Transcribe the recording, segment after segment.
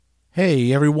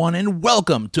Hey everyone, and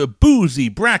welcome to Boozy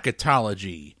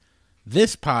Bracketology.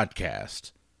 This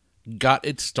podcast got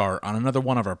its start on another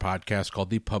one of our podcasts called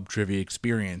the Pub Trivia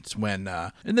Experience when,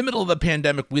 in the middle of the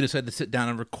pandemic, we decided to sit down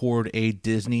and record a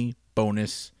Disney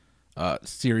bonus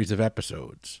series of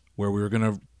episodes where we were going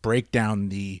to break down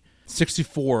the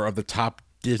 64 of the top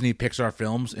Disney Pixar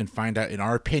films and find out, in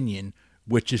our opinion,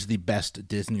 which is the best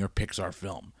Disney or Pixar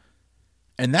film.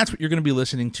 And that's what you're going to be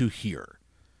listening to here.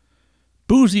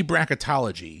 Boozy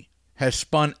Bracketology has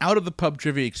spun out of the Pub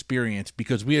Trivia Experience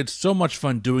because we had so much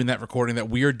fun doing that recording that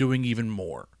we are doing even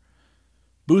more.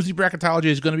 Boozy Bracketology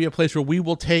is going to be a place where we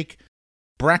will take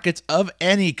brackets of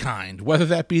any kind, whether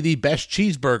that be the best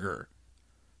cheeseburger,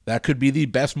 that could be the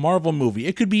best Marvel movie,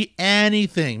 it could be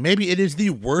anything. Maybe it is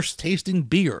the worst tasting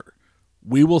beer.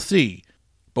 We will see.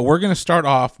 But we're going to start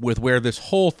off with where this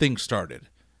whole thing started.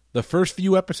 The first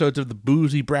few episodes of the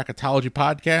Boozy Bracketology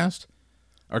podcast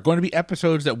are going to be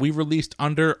episodes that we released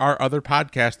under our other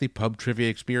podcast, the Pub Trivia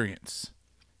Experience.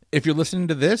 If you're listening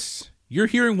to this, you're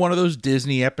hearing one of those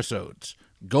Disney episodes.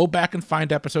 Go back and find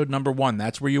episode number 1.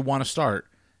 That's where you want to start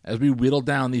as we whittle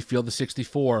down the Field of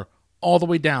 64 all the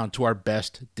way down to our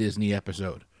best Disney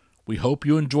episode. We hope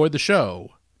you enjoyed the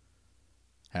show.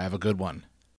 Have a good one.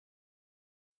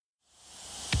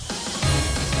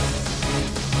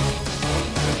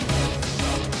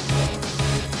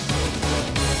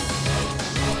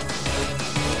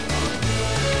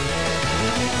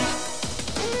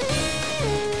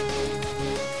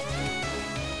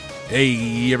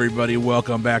 Hey everybody,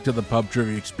 welcome back to the Pub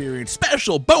Trivia Experience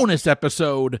special bonus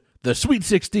episode, the Sweet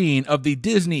 16 of the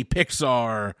Disney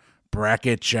Pixar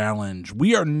Bracket Challenge.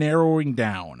 We are narrowing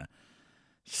down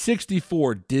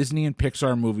 64 Disney and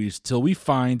Pixar movies till we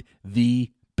find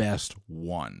the best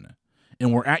one.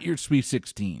 And we're at your Sweet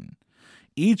 16.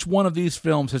 Each one of these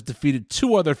films has defeated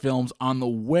 2 other films on the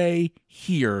way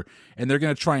here, and they're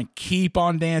going to try and keep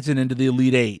on dancing into the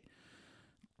Elite 8.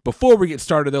 Before we get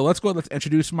started, though, let's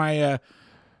introduce my,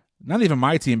 not even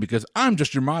my team, because I'm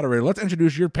just your moderator. Let's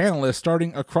introduce your panelists,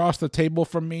 starting across the table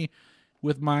from me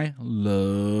with my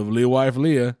lovely wife,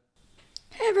 Leah.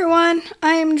 Hey, everyone.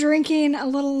 I am drinking a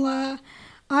little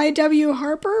I.W.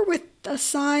 Harper with a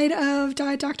side of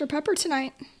Diet Dr. Pepper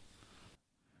tonight.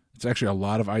 It's actually a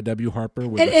lot of I.W.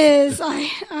 Harper. It is.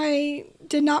 I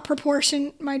did not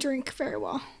proportion my drink very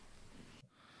well.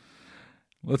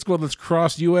 Let's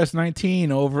cross US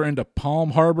 19 over into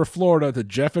Palm Harbor, Florida to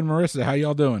Jeff and Marissa. How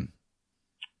y'all doing?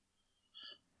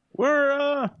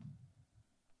 We're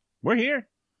here.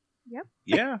 Yep.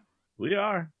 Yeah, we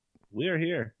are. We are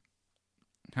here.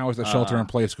 How is the shelter in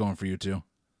place going for you two?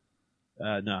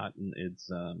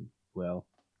 It's well,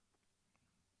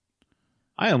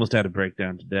 I almost had a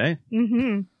breakdown today.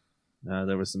 Mm-hmm.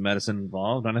 There was some medicine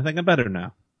involved, and I think I'm better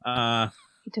now.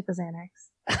 He took a Xanax.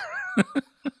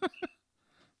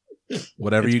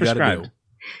 Whatever it's you got to do.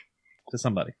 To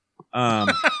somebody.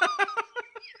 And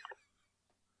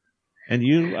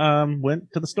you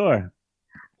went to the store.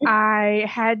 I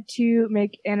had to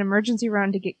make an emergency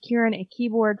run to get Kieran a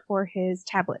keyboard for his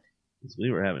tablet. Because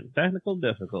we were having technical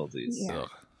difficulties. Yeah.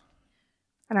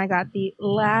 And I got the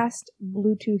last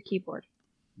Bluetooth keyboard.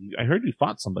 I heard you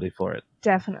fought somebody for it.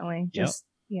 Definitely.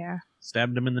 Yeah.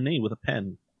 Stabbed him in the knee with a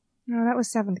pen. No, that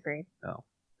was 7th grade. Oh,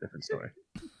 different story.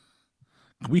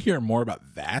 Can we hear more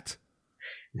about that?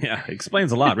 Yeah,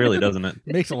 explains a lot, really, doesn't it?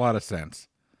 Makes a lot of sense.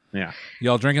 Yeah.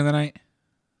 Y'all drinking tonight?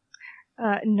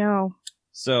 No.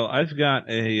 So I've got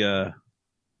a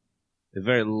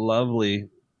very lovely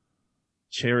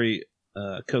cherry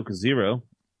Coke Zero,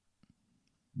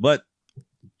 but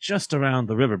just around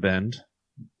the river bend,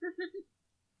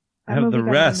 I have the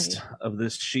rest of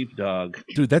this sheepdog.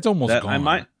 Dude, that's almost that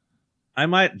gone. I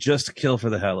might just kill for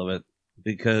the hell of it,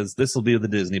 because this will be the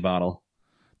Disney bottle.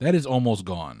 That is almost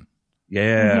gone.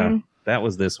 Yeah, That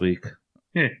was this week.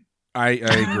 I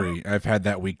agree. I've had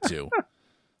that week too.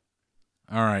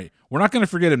 All right. We're not going to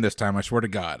forget him this time, I swear to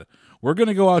God. We're going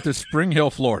to go out to Spring Hill,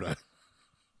 Florida.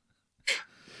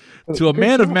 To a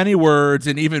man of many words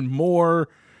and even more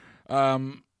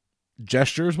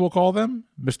gestures, we'll call them.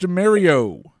 Mr.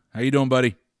 Mario. How you doing,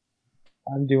 buddy?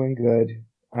 I'm doing good.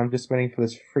 I'm just waiting for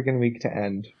this freaking week to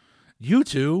end. You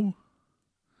too?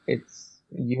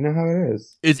 You know how it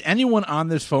is. Is anyone on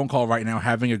this phone call right now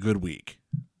having a good week?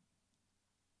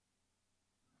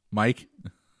 Mike?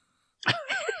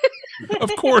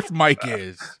 Of course Mike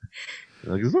is.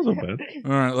 Like, it's not so bad.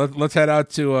 All right, let's head out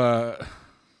to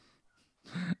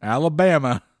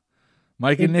Alabama.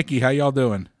 Mike and Nikki, how y'all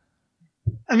doing?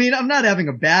 I mean, I'm not having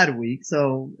a bad week,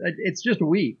 so it's just a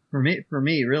week for me.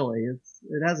 Really,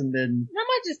 it hasn't been. Not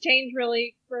much has changed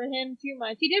really for him too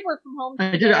much. He did work from home.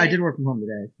 I did work from home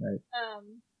today, right?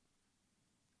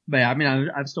 But yeah, I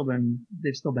mean,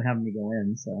 they've still been having me go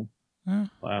in, so.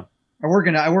 Wow. I work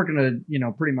in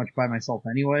a, pretty much by myself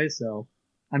anyway, so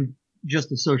I'm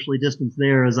just as socially distanced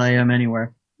there as I am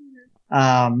anywhere.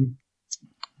 Mm-hmm.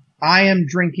 I am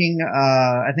drinking,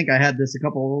 I think I had this a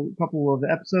couple of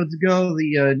episodes ago,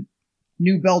 the,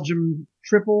 New Belgium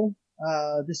triple.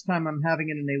 This time I'm having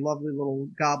it in a lovely little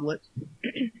goblet,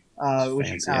 which,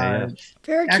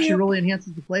 very actually cute. really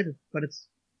enhances the flavor, but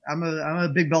I'm a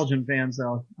big Belgian fan,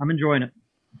 so I'm enjoying it.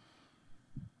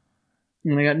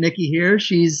 And I got Nikki here.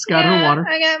 She's got her water.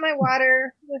 I got my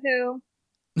water. Woohoo.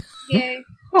 Yay.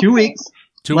 2 weeks.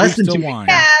 2 Less weeks than to 2 weeks. wine.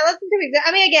 Yeah, less than 2 weeks.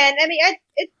 I mean, again,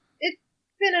 it's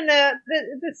been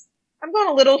this, I'm going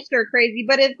a little stir crazy,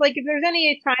 but it's like if there's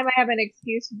any time I have an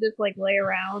excuse to just like lay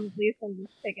around, at least I'm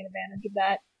just taking advantage of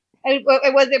that.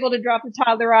 I was able to drop the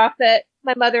toddler off at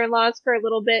my mother-in-law's for a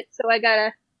little bit, so I got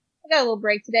a little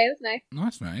break today. It was nice. Oh,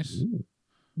 that's nice.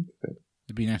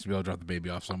 It'd be nice to be able to drop the baby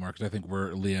off somewhere because I think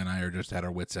Leah and I are just at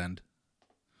our wits' end.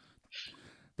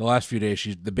 The last few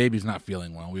days, the baby's not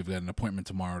feeling well. We've got an appointment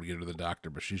tomorrow to get her to the doctor,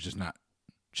 but she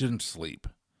doesn't sleep.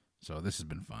 So this has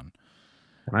been fun.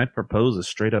 Can I propose a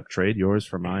straight up trade, yours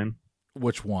for mine?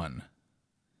 Which one?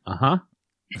 Uh-huh.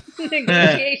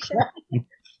 Negotiation.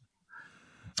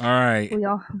 All right.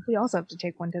 We also have to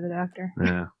take one to the doctor.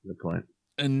 Yeah, good point.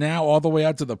 And now all the way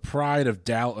out to the pride of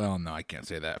Dallas. Oh, no, I can't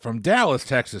say that. From Dallas,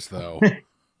 Texas, though.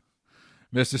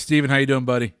 Mr. Steven, how you doing,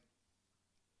 buddy?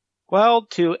 Well,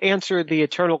 to answer the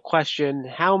eternal question,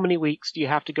 how many weeks do you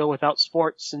have to go without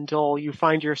sports until you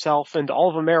find yourself and all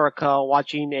of America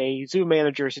watching a zoo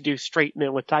manager seduce straight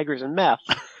men with tigers and meth?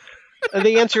 And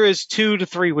the answer is 2 to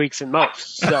 3 weeks in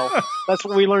most. So that's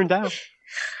what we learned out.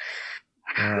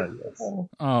 Yes.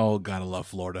 Oh, gotta love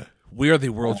Florida. We are the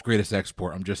world's greatest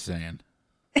export. I'm just saying.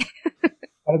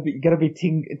 Gotta be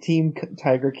team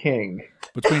Tiger King.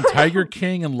 Between Tiger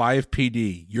King and Live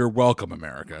PD, you're welcome,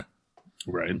 America.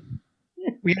 Right.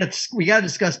 We gotta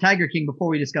discuss Tiger King before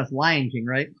we discuss Lion King,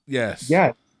 right? Yes.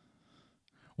 Yeah.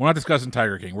 We're not discussing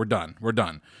Tiger King. We're done.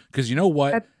 Because you know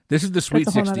what? This is the Sweet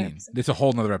 16. It's a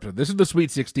whole nother episode. This is the Sweet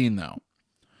 16, though.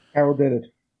 Carol did it.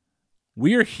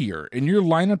 We are here, and your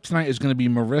lineup tonight is going to be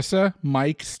Marissa,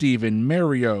 Mike, Steven,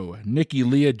 Mario, Nikki,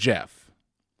 Leah, Jeff.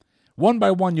 One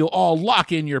by one, you'll all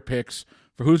lock in your picks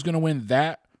for who's going to win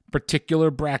that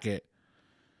particular bracket.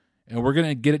 And we're going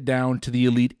to get it down to the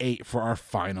Elite 8 for our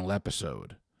final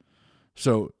episode.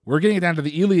 So we're getting it down to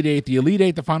the Elite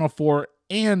 8, the Final 4,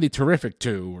 and the Terrific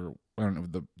 2, or I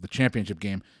don't know, the championship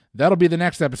game. That'll be the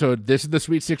next episode. This is the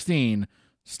Sweet 16.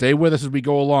 Stay with us as we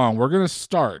go along. We're going to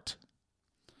start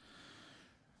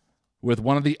with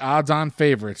one of the odds-on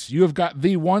favorites. You have got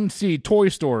the 1 seed Toy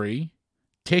Story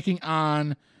taking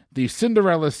on the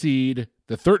Cinderella seed,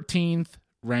 the 13th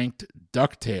ranked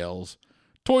DuckTales.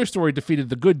 Toy Story defeated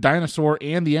The Good Dinosaur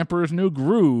and The Emperor's New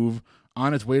Groove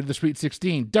on its way to the Sweet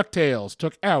 16. DuckTales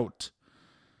took out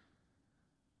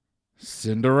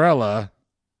Cinderella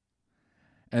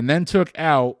and then took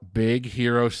out Big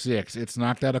Hero 6. It's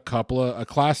knocked out a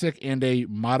classic and a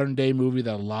modern-day movie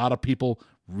that a lot of people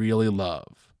really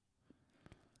love.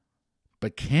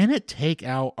 But can it take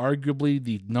out arguably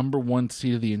the number 1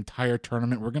 seed of the entire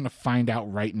tournament? We're going to find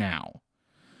out right now.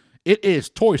 It is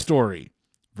Toy Story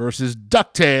versus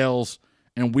DuckTales,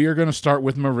 and we are going to start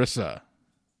with Marissa.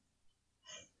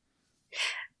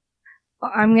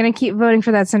 I'm going to keep voting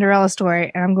for that Cinderella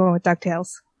story, and I'm going with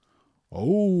DuckTales.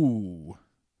 Oh.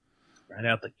 Right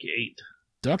out the gate.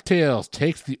 DuckTales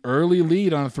takes the early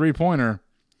lead on a 3-pointer.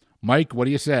 Mike, what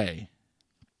do you say?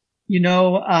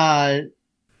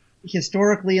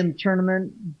 Historically in the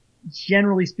tournament,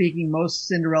 generally speaking, most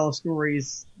Cinderella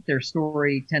stories, their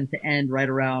story tends to end right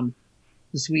around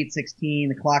the Sweet 16.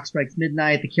 The clock strikes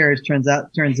midnight. The carriage turns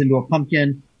into a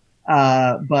pumpkin.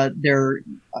 But they're,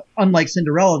 unlike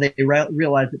Cinderella, they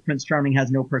realize that Prince Charming has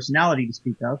no personality to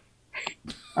speak of.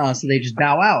 So they just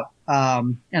bow out.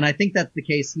 And I think that's the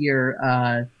case here.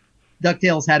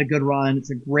 DuckTales had a good run. It's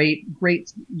a great,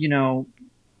 late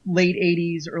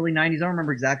 80s, early 90s. I don't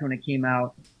remember exactly when it came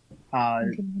out.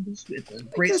 It's a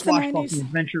great swashbuckling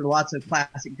adventure, lots of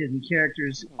classic Disney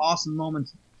characters, awesome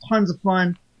moments, tons of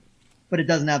fun, but it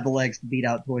doesn't have the legs to beat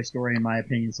out Toy Story in my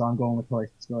opinion, so I'm going with Toy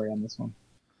Story on this one.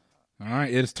 All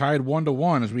right, it is tied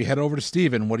 1-1 as we head over to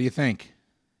Steven. What do you think?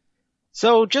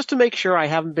 So just to make sure I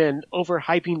haven't been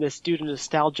overhyping this due to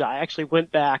nostalgia, I actually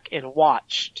went back and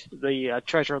watched the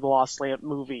Treasure of the Lost Lamp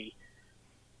movie.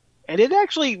 And it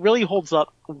actually really holds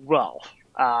up well.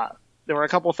 There were a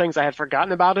couple things I had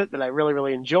forgotten about it that I really,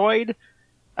 really enjoyed.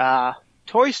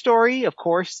 Toy Story, of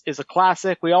course, is a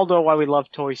classic. We all know why we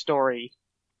love Toy Story.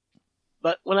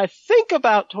 But when I think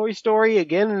about Toy Story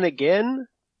again and again,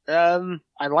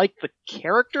 I like the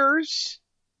characters.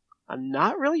 I'm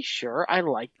not really sure I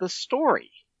like the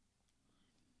story.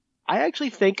 I actually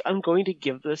think I'm going to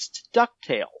give this to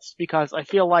DuckTales, because I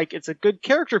feel like it's a good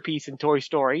character piece in Toy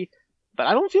Story, but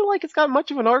I don't feel like it's got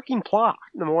much of an arcing plot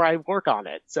the more I work on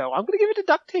it. So I'm going to give it to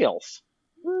DuckTales.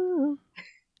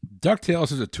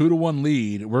 DuckTales is a 2-1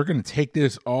 lead. We're going to take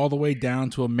this all the way down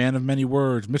to a man of many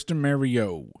words, Mr.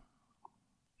 Mario.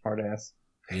 Hard ass.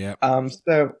 Yep.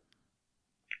 So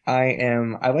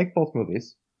I like both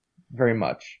movies very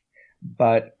much,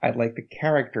 but I like the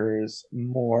characters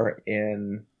more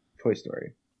in Toy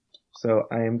Story. So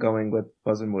I am going with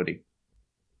Buzz and Woody.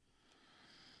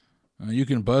 You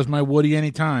can buzz my Woody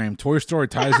anytime. Toy Story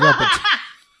ties it up.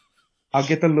 I'll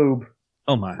get the lube.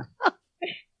 Oh my.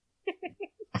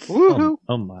 Woohoo!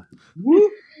 Oh my.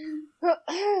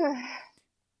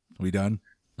 We done?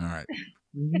 All right.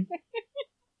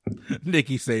 Mm-hmm.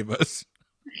 Nikki, save us.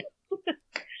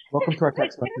 Welcome to our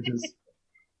text messages.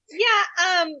 Yeah,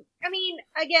 I mean,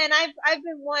 again, I've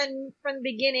been one from the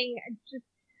beginning. Just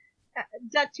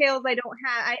DuckTales, I don't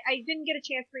have. I didn't get a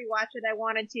chance to rewatch it. I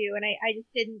wanted to, and I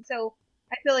just didn't. So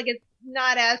I feel like it's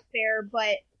not as fair.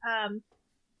 But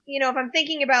if I'm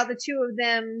thinking about the two of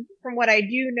them, from what I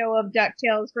do know of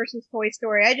DuckTales versus Toy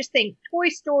Story, I just think Toy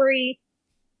Story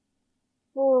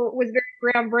was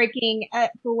very groundbreaking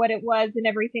for what it was and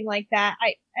everything like that.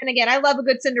 And again, I love a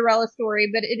good Cinderella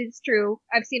story, but it is true.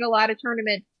 I've seen a lot of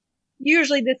tournaments.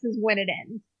 Usually this is when it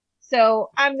ends.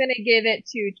 So I'm going to give it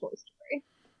to Toy Story.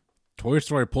 Toy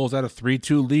Story pulls out a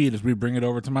 3-2 lead as we bring it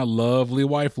over to my lovely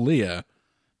wife, Leah.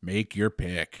 Make your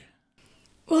pick.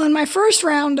 Well, in my first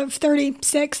round of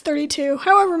 36, 32,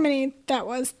 however many that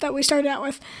was that we started out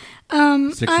with.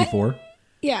 64.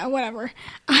 Yeah, whatever.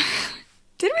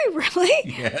 Did we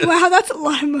really? Yes. Wow, that's a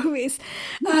lot of movies.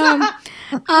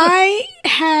 I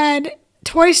had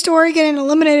Toy Story getting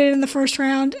eliminated in the first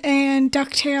round and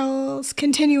DuckTales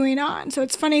continuing on. So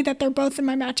it's funny that they're both in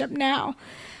my matchup now.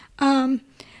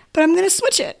 But I'm going to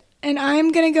switch it. And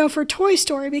I'm going to go for Toy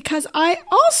Story because I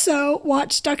also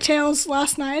watched DuckTales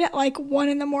last night at like 1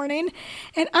 a.m.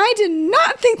 And I did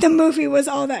not think the movie was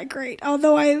all that great.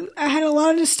 Although I had a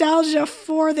lot of nostalgia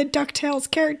for the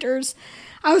DuckTales characters.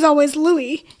 I was always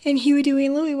Louie in Huey, Dewey,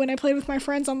 and Louie when I played with my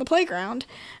friends on the playground.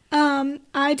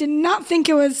 I did not think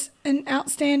it was an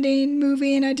outstanding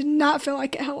movie, and I did not feel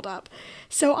like it held up.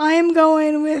 So I am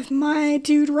going with my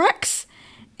dude Rex,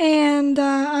 and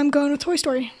I'm going with Toy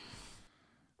Story.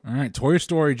 All right, Toy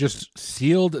Story just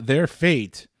sealed their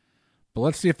fate. But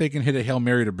let's see if they can hit a Hail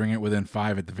Mary to bring it within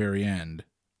 5 at the very end.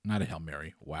 Not a Hail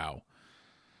Mary. Wow.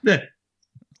 Yeah.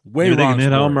 Way Maybe they wrong can hit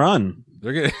a score. home run.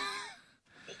 They're gonna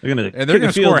They're gonna And they're kick gonna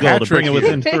a field score a goal hat to bring trick it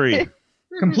within 3.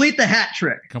 Complete the hat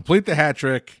trick. complete the hat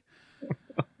trick.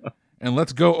 And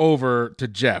let's go over to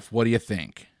Jeff. What do you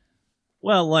think?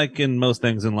 Well, like in most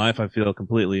things in life, I feel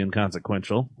completely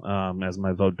inconsequential, as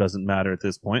my vote doesn't matter at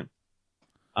this point.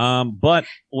 But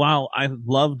while I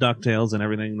love DuckTales and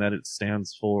everything that it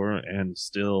stands for and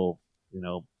still,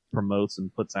 promotes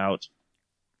and puts out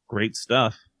great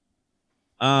stuff,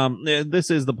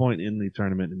 this is the point in the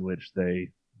tournament in which they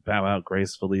bow out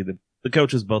gracefully. The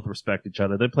coaches both respect each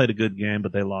other. They played a good game,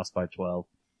 but they lost by 12.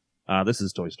 This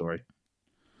is Toy Story.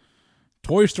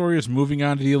 Toy Story is moving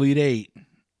on to the Elite Eight.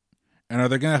 And are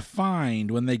they going to find,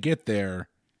 when they get there,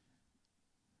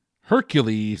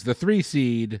 Hercules, the 3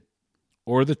 seed,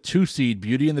 or the 2 seed,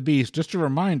 Beauty and the Beast? Just a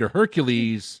reminder,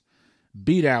 Hercules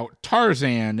beat out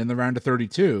Tarzan in the round of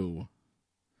 32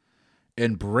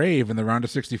 and Brave in the round of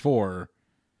 64.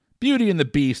 Beauty and the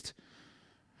Beast,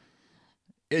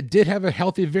 it did have a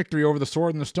healthy victory over the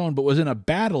Sword and the Stone, but was in a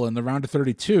battle in the round of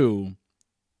 32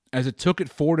 as it took it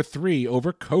 4-3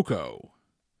 over Coco.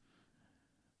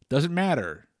 Doesn't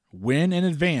matter. Win in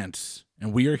advance,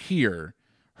 and we are here.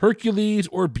 Hercules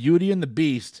or Beauty and the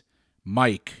Beast?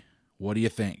 Mike, what do you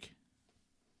think?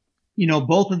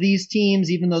 Both of these teams,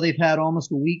 even though they've had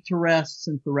almost a week to rest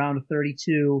since the round of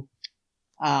 32,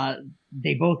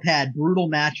 they both had brutal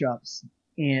matchups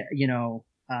in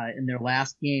their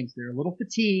last games. They're a little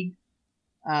fatigued.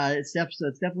 It's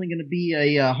definitely going to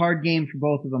be a hard game for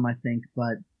both of them, I think.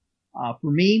 But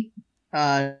for me,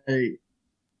 I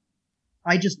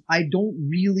don't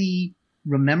really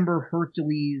remember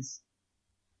Hercules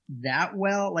that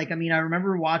well. I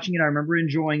remember watching it. I remember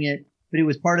enjoying it, but it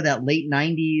was part of that late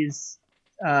 90s,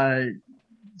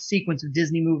 sequence of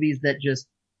Disney movies that just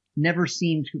never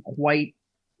seemed to quite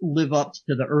live up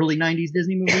to the early 90s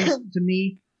Disney movies to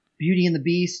me. Beauty and the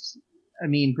Beast. I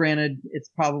mean, granted, it's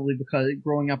probably because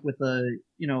growing up with a,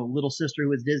 little sister who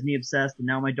was Disney obsessed and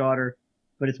now my daughter,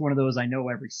 but it's one of those I know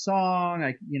every song.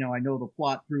 I know the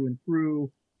plot through and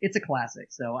through. It's a classic.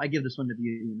 So I give this one to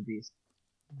Beauty and the Beast.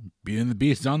 Beauty and the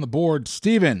Beast is on the board.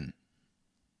 Steven.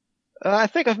 I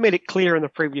think I've made it clear in the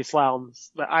previous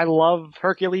rounds that I love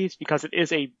Hercules because it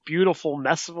is a beautiful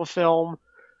mess of a film.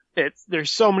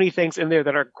 There's so many things in there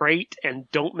that are great and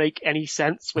don't make any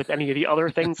sense with any of the other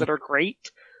things that are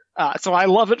great. So I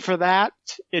love it for that.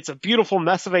 It's a beautiful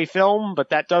mess of a film, but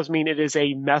that does mean it is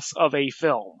a mess of a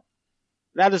film.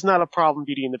 That is not a problem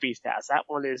Beauty and the Beast has. That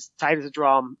one is tight as a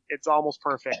drum. It's almost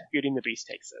perfect. Beauty and the Beast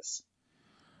takes this.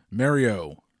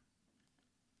 Mario.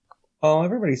 Oh,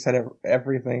 everybody said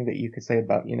everything that you could say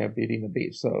about, Beauty and the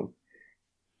Beast. So,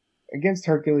 against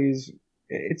Hercules,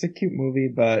 it's a cute movie,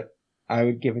 but I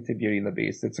would give it to Beauty and the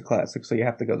Beast. It's a classic, so you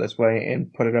have to go this way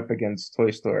and put it up against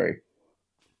Toy Story.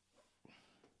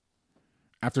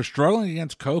 After struggling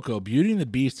against Coco, Beauty and the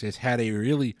Beast has had a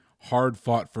really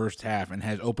hard-fought first half and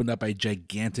has opened up a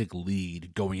gigantic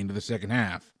lead going into the second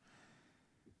half.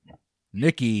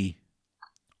 Nikki,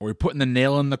 are we putting the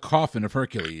nail in the coffin of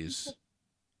Hercules?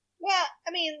 Well,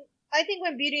 I mean, I think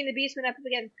when Beauty and the Beast went up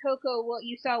against Coco, what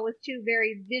you saw was two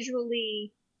very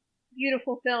visually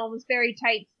beautiful films, very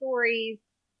tight stories.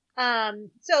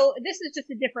 So this is just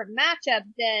a different matchup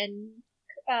than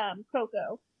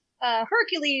Coco.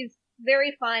 Hercules,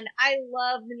 very fun. I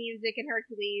love the music in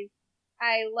Hercules.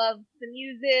 I love the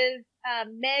muses.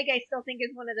 Meg, I still think,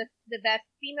 is one of the best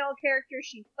female characters.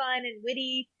 She's fun and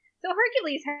witty. So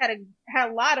Hercules had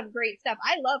a lot of great stuff.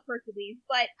 I love Hercules,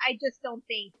 but I just don't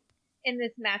think in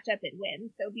this matchup it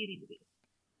wins. So Beauty and the Beast.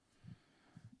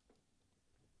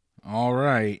 All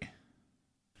right.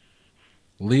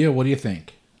 Leah, what do you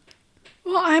think?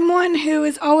 Well, I'm one who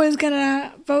is always going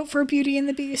to vote for Beauty and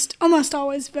the Beast. Almost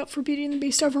always vote for Beauty and the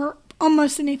Beast over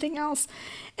almost anything else.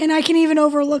 And I can even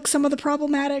overlook some of the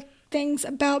problematic things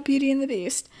about Beauty and the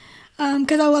Beast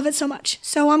because I love it so much.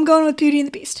 So I'm going with Beauty and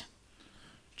the Beast.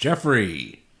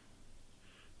 Jeffrey.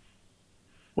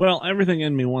 Well, everything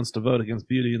in me wants to vote against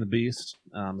Beauty and the Beast,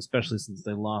 especially since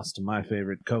they lost to my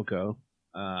favorite, Coco.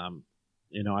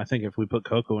 I think if we put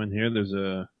Coco in here, there's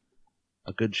a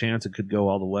good chance it could go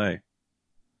all the way.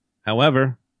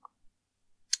 However,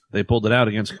 they pulled it out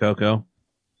against Coco,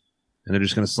 and they're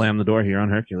just going to slam the door here on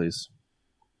Hercules.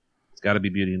 It's got to be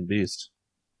Beauty and the Beast.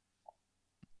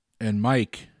 And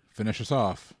Mike, finish us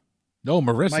off. No,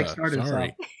 Marissa. Mike started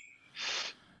Sorry.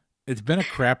 It's been a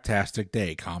craptastic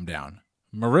day. Calm down.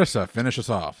 Marissa, finish us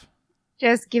off.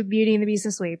 Just give Beauty and the Beast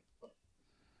a sweep.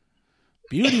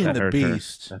 Beauty and the hurt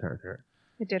Beast That hurt her.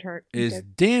 It did hurt. is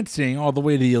dancing all the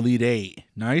way to the Elite Eight.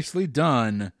 Nicely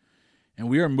done. And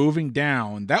we are moving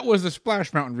down. That was the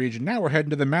Splash Mountain region. Now we're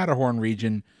heading to the Matterhorn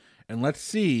region. And let's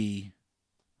see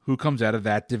who comes out of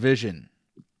that division.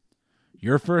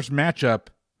 Your first matchup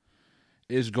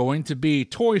is going to be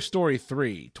Toy Story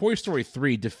 3. Toy Story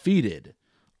 3 defeated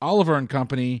Oliver and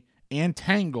Company and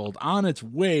Tangled on its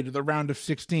way to the round of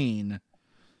 16,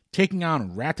 taking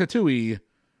on Ratatouille.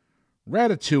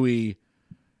 Ratatouille,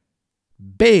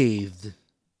 bathed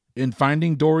in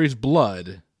Finding Dory's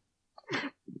blood.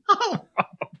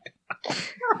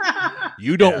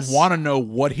 You don't want to know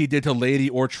what he did to Lady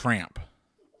or Tramp.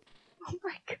 Oh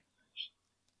my god.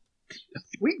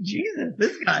 Sweet Jesus,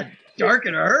 this got dark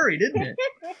in a hurry, didn't it?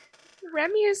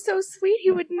 Remy is so sweet,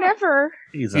 he would never.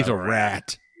 He's a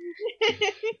rat.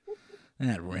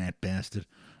 That rat bastard.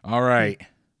 All right.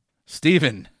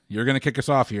 Steven, you're going to kick us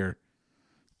off here.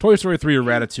 Toy Story 3 or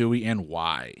Ratatouille, and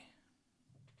why?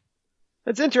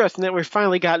 It's interesting that we've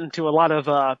finally gotten to a lot of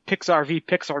Pixar v.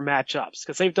 Pixar matchups,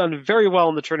 because they've done very well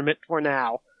in the tournament for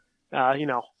now. And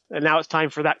now it's time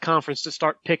for that conference to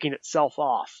start picking itself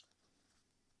off.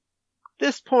 At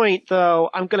this point,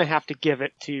 though, I'm going to have to give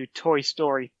it to Toy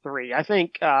Story 3. I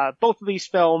think both of these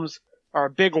films are a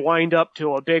big wind-up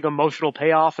to a big emotional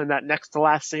payoff in that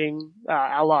next-to-last scene,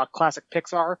 a la classic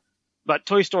Pixar. But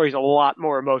Toy Story is a lot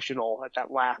more emotional at that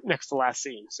next-to-last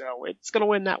scene, so it's going to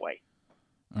win that way.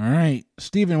 All right.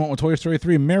 Steven went with Toy Story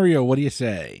 3. Mario, what do you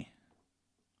say?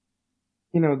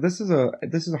 This is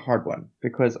a hard one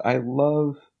because I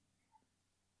love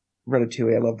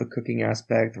Ratatouille. I love the cooking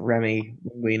aspect, Remy,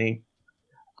 Linguini.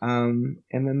 And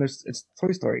then it's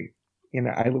Toy Story.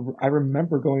 I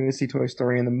remember going to see Toy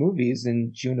Story in the movies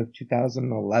in June of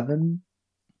 2011,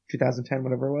 2010,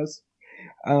 whatever it was.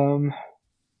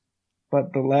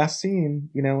 But the last scene,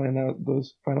 and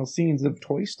those final scenes of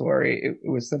Toy Story, it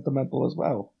was sentimental as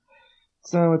well.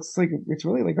 So it's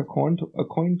really like a coin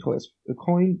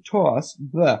toss.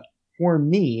 But for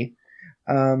me,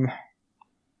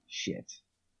 shit.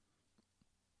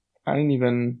 I didn't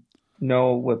even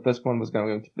know what this one was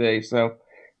going to be, so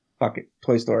fuck it.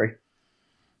 Toy Story.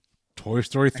 Toy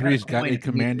Story 3's got a point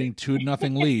commanding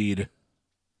 2-0 lead.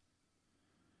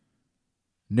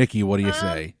 Nikki, what do you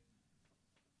say?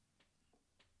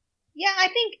 Yeah, I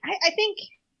think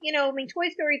Toy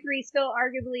Story 3 still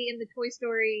arguably in the Toy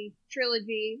Story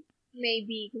trilogy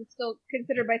maybe can still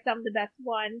considered by some the best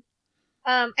one.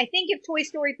 I think if Toy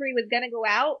Story 3 was gonna go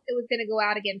out, it was gonna go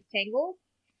out against Tangled.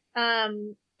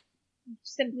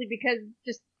 Simply because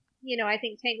I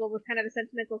think Tangled was kind of a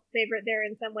sentimental favorite there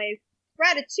in some ways.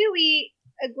 Ratatouille,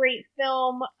 a great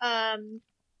film,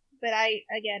 but I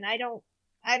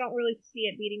don't really see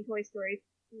it beating Toy Story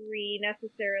 3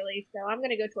 necessarily, so I'm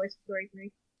gonna go Toy Story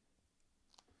 3.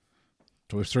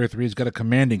 Toy Story 3's got a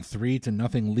commanding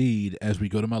 3-0 lead as we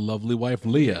go to my lovely wife,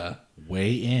 Leah.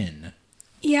 Weigh in.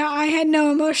 Yeah, I had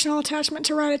no emotional attachment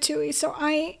to Ratatouille, so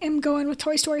I am going with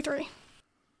Toy Story 3.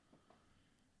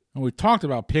 And we talked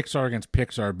about Pixar against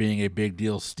Pixar being a big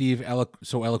deal. Steve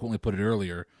so eloquently put it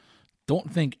earlier.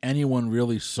 Don't think anyone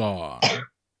really saw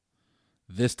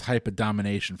this type of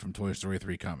domination from Toy Story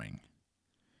 3 coming.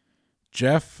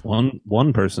 Jeff?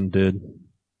 One person did.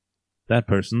 That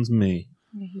person's me.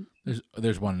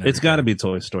 There's one. It's got to be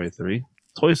Toy Story 3.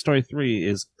 Toy Story 3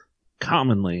 is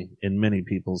commonly in many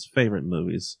people's favorite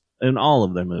movies, in all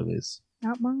of their movies.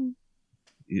 Not mine.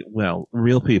 Well,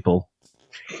 real people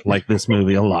like this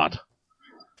movie a lot.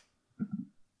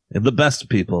 And the best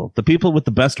people, the people with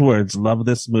the best words, love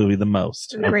this movie the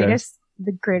most. The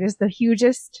greatest, the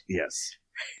hugest. Yes.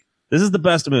 This is the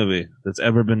best movie that's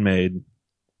ever been made,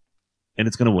 and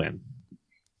it's going to win.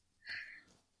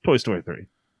 Toy Story 3.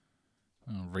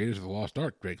 Raiders of the Lost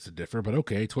Ark breaks the differ, but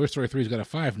okay. Toy Story 3's got a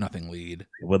 5-0 lead.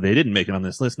 Well, they didn't make it on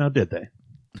this list, now did they?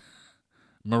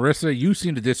 Marissa, you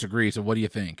seem to disagree, so what do you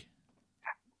think?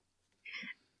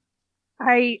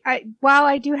 While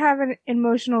I do have an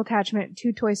emotional attachment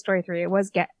to Toy Story 3, it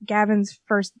was Gavin's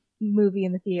first movie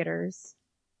in the theaters.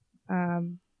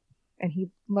 And he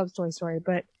loves Toy Story,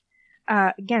 but,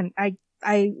 again, I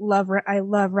love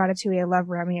Ratatouille, I love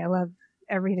Remy, I love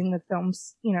everything the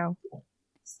films,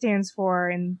 stands for,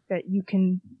 and that you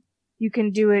can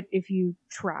do it if you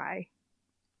try.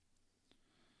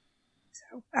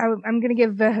 So I'm gonna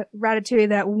give Ratatouille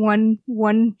that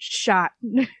one shot.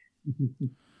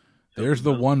 There's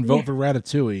the one vote for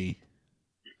Ratatouille.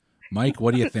 Mike,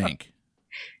 what do you think?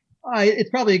 It's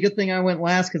probably a good thing I went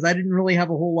last because I didn't really have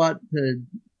a whole lot to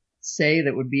say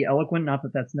that would be eloquent. Not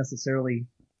that that's necessarily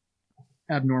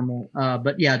abnormal.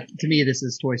 But yeah, to me, this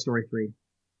is Toy Story 3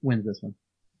 wins this one.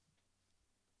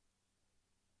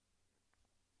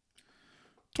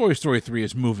 Toy Story 3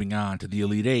 is moving on to the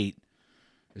Elite Eight.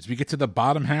 As we get to the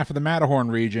bottom half of the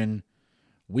Matterhorn region,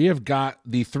 we have got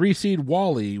the 3-seed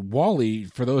WALL-E. WALL-E,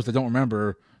 for those that don't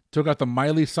remember, took out the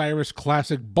Miley Cyrus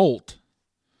classic Bolt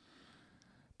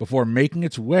before making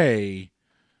its way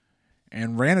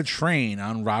and ran a train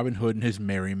on Robin Hood and his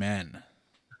merry men.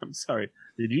 I'm sorry.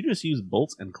 Did you just use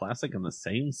Bolt and classic in the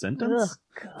same sentence?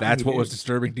 That's what was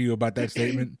disturbing to you about that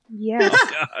statement? Yeah.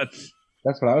 Oh, God.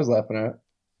 That's what I was laughing at.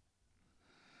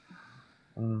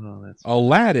 Oh, that's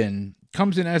Aladdin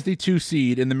comes in as the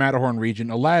 2-seed in the Matterhorn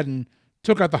region. Aladdin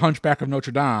took out the Hunchback of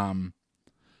Notre Dame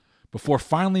before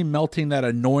finally melting that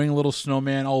annoying little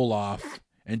snowman Olaf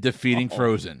and defeating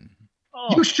Frozen.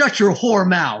 Oh. You shut your whore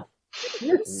mouth.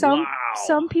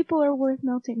 Some people are worth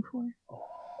melting for.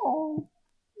 Oh.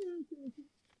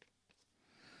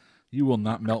 You will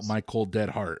not melt my cold, dead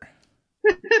heart.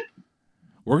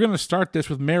 We're going to start this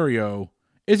with Mario.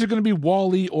 Is it going to be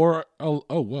WALL-E or... Oh,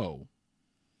 whoa.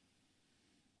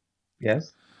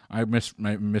 Yes? I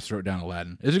miswrote down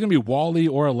Aladdin. Is it going to be WALL-E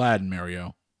or Aladdin,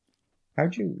 Mario?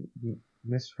 How'd you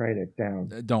miswrite it down?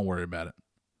 Don't worry about it.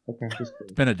 Okay, just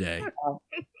It's been a day.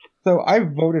 So I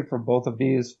voted for both of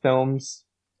these films,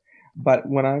 but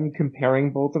when I'm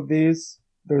comparing both of these,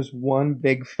 there's one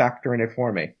big factor in it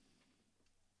for me.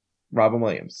 Robin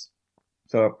Williams.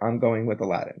 So I'm going with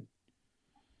Aladdin.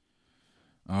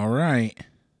 All right.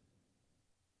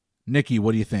 Nikki,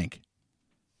 what do you think?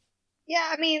 Yeah,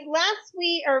 I mean,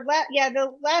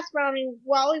 the last round, I mean,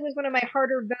 WALL-E was one of my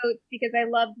harder votes because I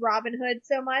loved Robin Hood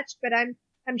so much, but I'm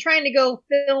trying to go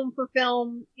film for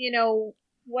film,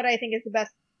 what I think is the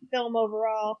best film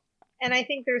overall. And I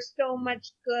think there's so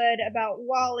much good about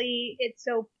WALL-E. It's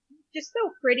just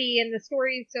so pretty and the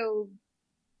story is so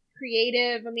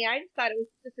creative. I mean, I just thought it was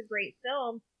just a great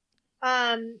film.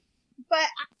 But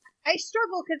I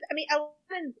struggle because, I mean,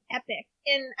 Aladdin's epic,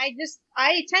 and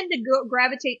I tend to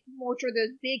gravitate more toward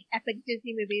those big epic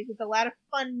Disney movies with a lot of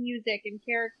fun music and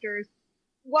characters.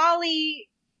 WALL-E,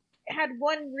 had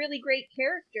one really great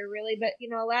character, really, but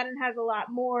Aladdin has a lot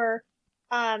more.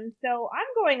 So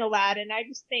I'm going Aladdin. I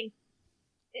just think,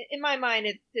 in my mind,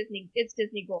 it's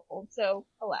Disney Gold. So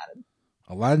Aladdin.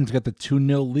 Aladdin's got the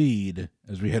 2-0 lead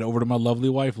as we head over to my lovely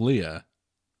wife, Leah.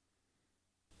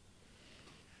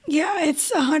 Yeah,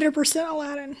 it's 100%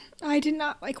 Aladdin. I did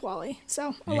not like WALL-E,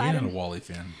 so Aladdin. You're not a WALL-E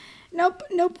fan. Nope.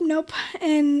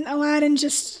 And Aladdin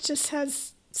just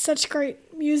has such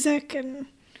great music, and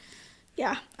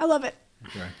yeah, I love it.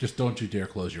 Okay. Just don't you dare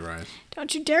close your eyes.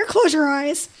 Don't you dare close your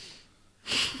eyes.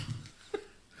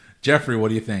 Jeffrey, what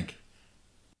do you think?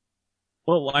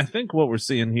 Well, I think what we're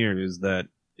seeing here is that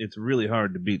it's really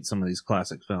hard to beat some of these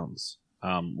classic films.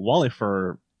 WALL-E,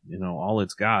 for all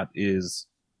it's got, is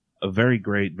a very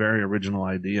great, very original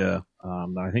idea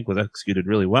that I think was executed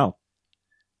really well.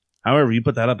 However, you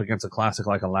put that up against a classic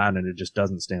like Aladdin, it just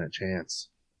doesn't stand a chance.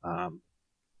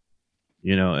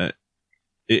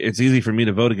 It's easy for me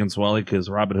to vote against WALL-E because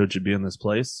Robin Hood should be in this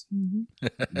place. Mm-hmm.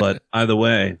 But either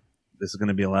way, this is going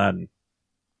to be Aladdin.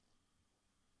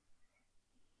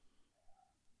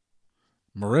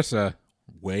 Marissa,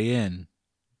 weigh in.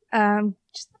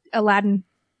 Just Aladdin.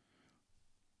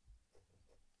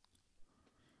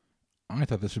 I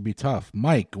thought this would be tough.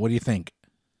 Mike, what do you think?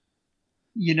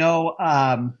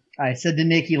 I said to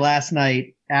Nikki last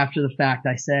night after the fact,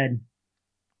 I said,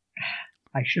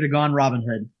 I should have gone Robin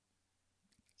Hood.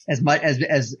 As much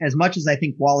as I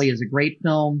think WALL-E is a great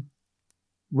film,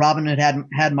 Robin Hood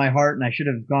had my heart, and I should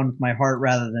have gone with my heart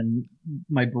rather than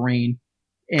my brain.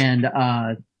 And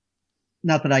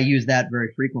not that I use that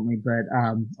very frequently, but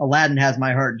Aladdin has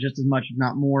my heart just as much, if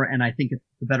not more, and I think it's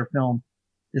a better film.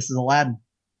 This is Aladdin.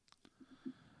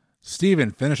 Steven,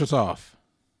 finish us off.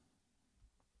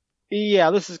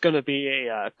 Yeah, this is going to be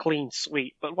a clean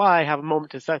sweep, but while I have a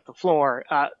moment to set the floor,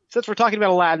 since we're talking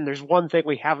about Aladdin, there's one thing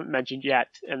we haven't mentioned yet,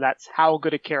 and that's how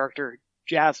good a character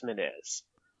Jasmine is.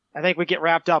 I think we get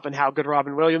wrapped up in how good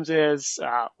Robin Williams is.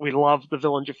 We love the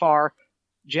villain Jafar.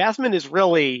 Jasmine is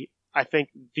really, I think,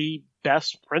 the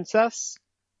best princess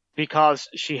because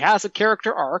she has a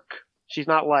character arc. She's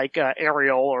not like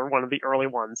Ariel or one of the early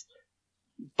ones,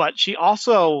 but she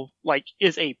also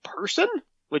is a person,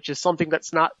 which is something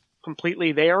that's not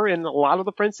completely there in a lot of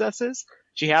the princesses.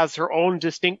 She has her own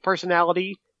distinct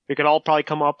personality. We could all probably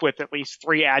come up with at least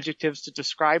 3 adjectives to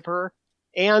describe her.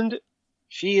 And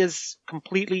she is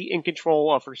completely in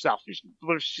control of herself.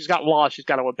 She's got laws she's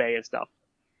got to obey and stuff.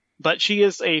 But she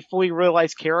is a fully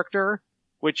realized character,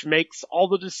 which makes all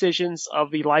the decisions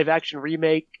of the live-action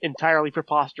remake entirely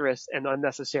preposterous and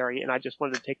unnecessary. And I just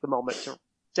wanted to take the moment to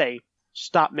say,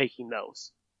 stop making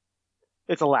those.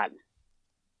 It's Aladdin.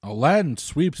 Aladdin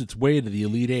sweeps its way to the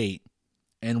Elite Eight,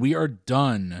 and we are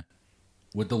done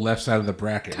with the left side of the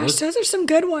bracket. Gosh, those are some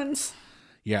good ones.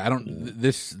 Yeah,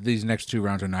 these next 2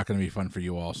 rounds are not going to be fun for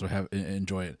you all, so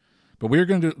enjoy it. But we're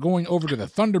going over to the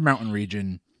Thunder Mountain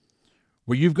region,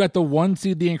 where you've got the 1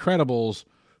 seed, The Incredibles,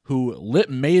 who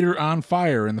lit Mater on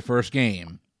fire in the first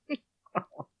game.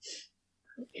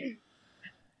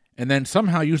 And then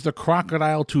somehow used the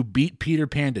crocodile to beat Peter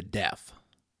Pan to death.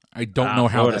 I don't know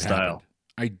how that happened.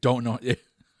 I don't know.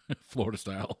 Florida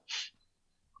style.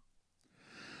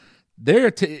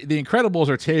 The Incredibles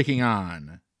are taking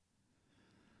on.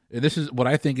 This is what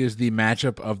I think is the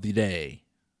matchup of the day.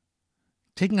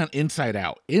 Taking on Inside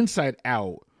Out. Inside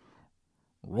Out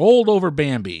rolled over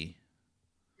Bambi.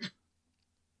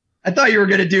 I thought you were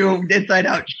going to do Inside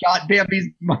Out shot Bambi's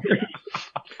mother.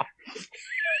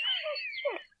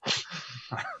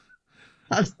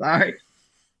 I'm sorry.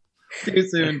 Too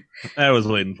soon. I was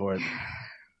waiting for it.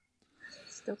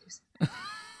 Still too soon.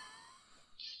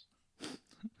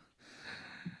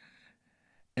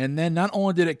 And then not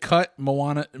only did it cut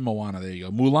Moana, there you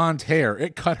go, Mulan's hair,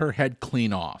 it cut her head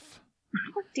clean off.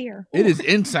 Oh dear. It is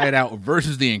Inside Out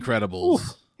versus The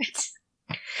Incredibles. It's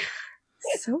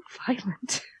so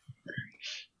violent.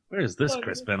 Where has this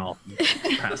Chris been all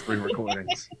past 3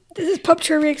 recordings? This is Pub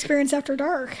Trivia Experience After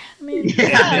Dark. I mean,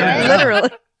 yeah, literally.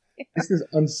 This is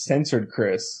uncensored,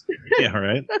 Chris. Yeah,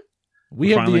 right.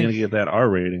 We're finally going to get that R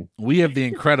rating. We have The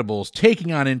Incredibles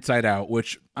taking on Inside Out,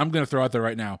 which I'm going to throw out there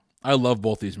right now. I love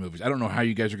both these movies. I don't know how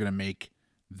you guys are going to make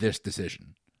this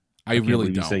decision. I really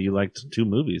don't. You say you liked 2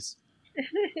 movies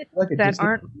that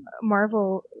aren't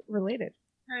Marvel related.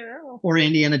 I know. Or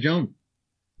Indiana Jones.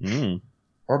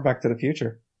 Or Back to the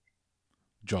Future.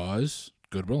 Jaws,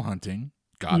 Good Will Hunting,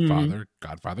 Godfather,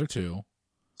 Godfather 2.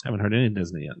 Haven't heard any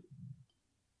Disney yet.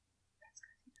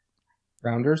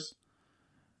 Rounders?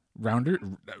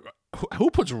 Who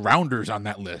puts Rounders on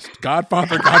that list?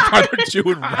 Godfather, Godfather 2,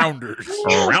 and Rounders.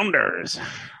 Rounders.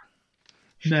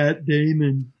 Matt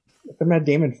Damon. The Matt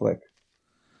Damon flick.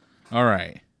 All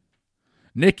right.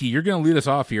 Nikki, you're going to lead us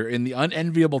off here in the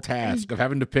unenviable task of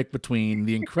having to pick between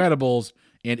The Incredibles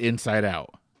and Inside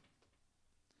Out.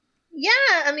 Yeah,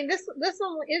 I mean this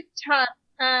one is tough.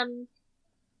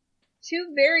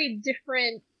 Two very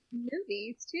different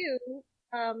movies too.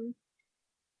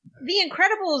 The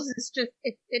Incredibles is just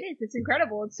it's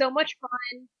incredible. It's so much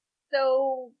fun,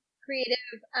 so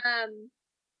creative.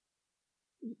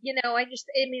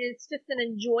 It's just an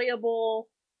enjoyable,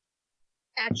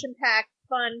 action-packed,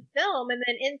 fun film. And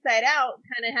then Inside Out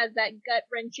kind of has that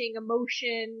gut-wrenching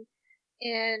emotion,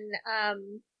 and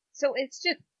so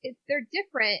they're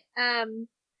different. I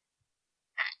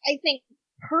think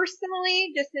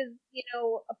personally, just as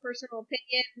a personal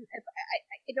opinion,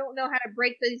 I don't know how to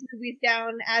break these movies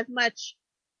down as much,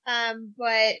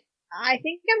 but I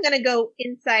think I'm gonna go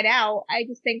Inside Out. I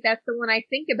just think that's the one I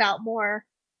think about more.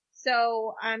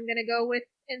 So I'm going to go with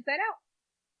Inside Out.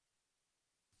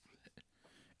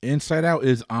 Inside Out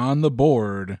is on the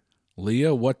board.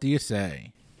 Leah, what do you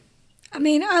say? I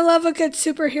mean, I love a good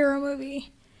superhero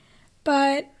movie,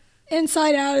 but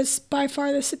Inside Out is by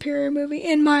far the superior movie,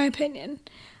 in my opinion.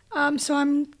 So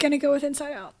I'm going to go with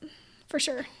Inside Out, for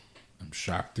sure. I'm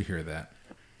shocked to hear that.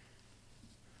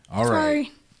 All Sorry.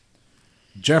 right.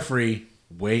 Jeffrey,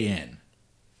 weigh in.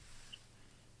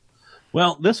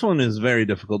 Well, this one is very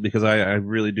difficult because I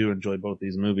really do enjoy both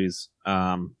these movies.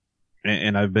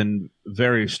 And I've been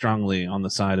very strongly on the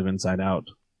side of Inside Out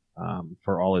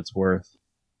for all it's worth.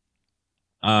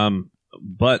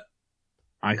 But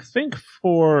I think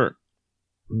for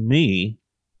me,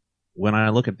 when I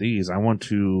look at these, I want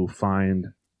to find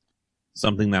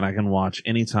something that I can watch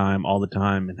anytime, all the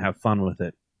time, and have fun with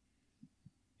it.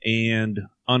 And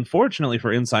unfortunately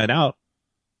for Inside Out,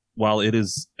 while it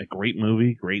is a great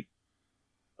movie, great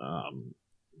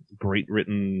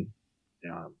written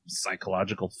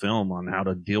psychological film on how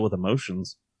to deal with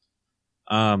emotions,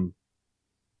 I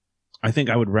think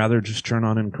I would rather just turn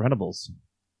on Incredibles,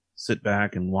 sit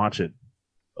back and watch it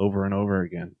over and over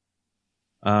again.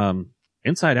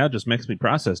 Inside Out just makes me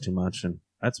process too much, and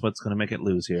that's what's going to make it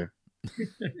lose here.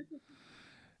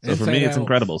 So for me, it's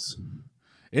Incredibles.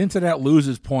 Inside Out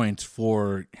loses points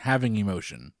for having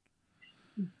emotion.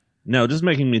 No, just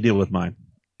making me deal with mine.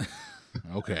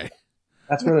 Okay.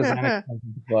 That's where the Xanax comes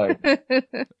into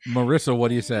play. Marissa, what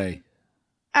do you say?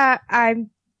 I'm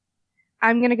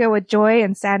gonna go with joy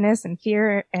and sadness and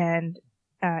fear and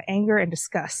anger and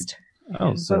disgust. Oh,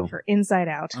 and so vote for Inside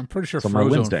Out. I'm pretty sure So my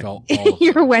Frozone Wednesday. felt all of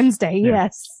Your those. Wednesday, Yeah.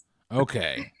 yes.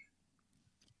 Okay.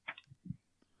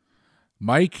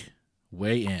 Mike,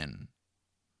 weigh in.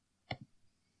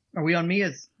 Are we on me?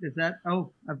 Is that?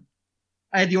 Oh,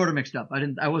 I had the order mixed up.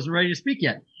 I wasn't ready to speak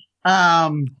yet. I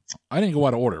didn't go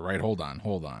out of order, right? Hold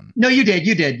on. No, you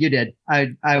did.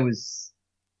 I was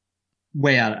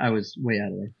way out. I was way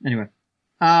out of there. Anyway.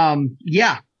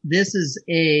 Yeah, this is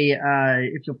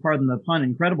if you'll pardon the pun,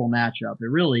 incredible matchup. It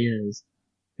really is.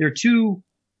 They're two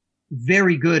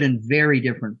very good and very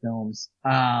different films.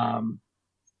 I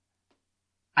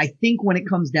think when it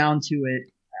comes down to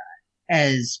it,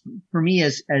 as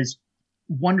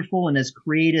wonderful and as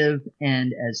creative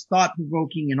and as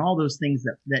thought-provoking and all those things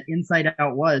that Inside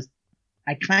Out was,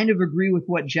 I kind of agree with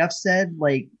what Jeff said.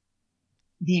 Like,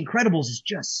 The Incredibles is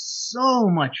just so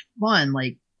much fun.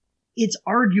 Like, it's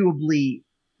arguably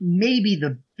maybe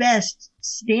the best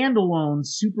standalone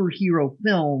superhero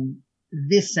film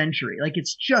this century. Like,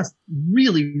 it's just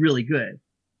really, really good.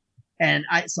 And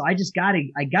I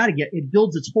gotta get, it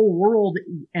builds its whole world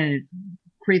and it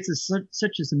creates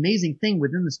such this amazing thing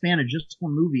within the span of just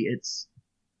one movie. It's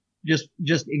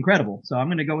just incredible. So I'm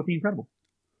going to go with The Incredible.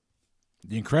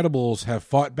 The Incredibles have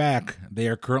fought back. They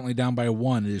are currently down by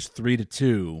 1. It is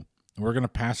 3-2. We're going to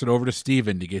pass it over to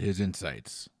Steven to get his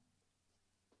insights.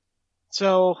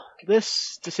 So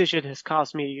this decision has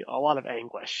caused me a lot of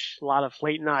anguish, a lot of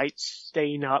late nights,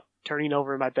 staying up, turning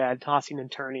over in my bed, tossing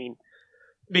and turning,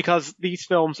 because these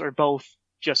films are both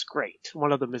just great.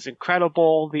 One of them is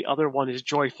incredible, the other one is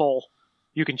joyful.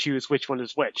 You can choose which one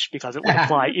is which, because it would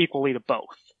apply equally to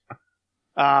both.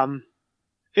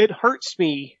 It hurts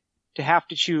me to have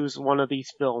to choose one of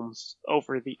these films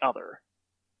over the other.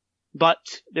 But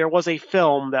there was a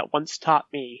film that once taught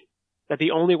me that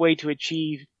the only way to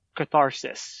achieve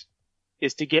catharsis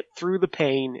is to get through the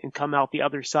pain and come out the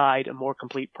other side a more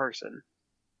complete person.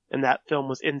 And that film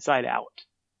was Inside Out.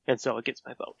 And so it gets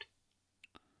my vote.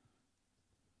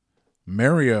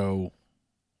 Mario,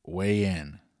 weigh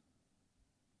in.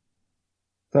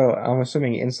 So I'm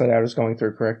assuming Inside Out is going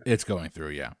through, correct? It's going through,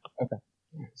 yeah. Okay.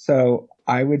 So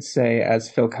I would say,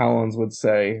 as Phil Collins would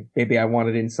say, baby, I want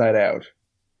it inside out.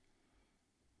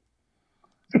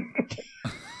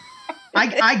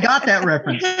 I got that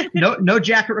reference. No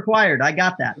jacket required. I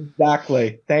got that.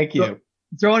 Exactly. Thank you.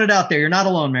 Throwing it out there. You're not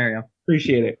alone, Mario.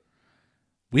 Appreciate it.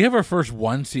 We have our first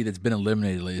one seed that's been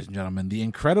eliminated, ladies and gentlemen. The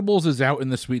Incredibles is out in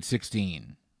the Sweet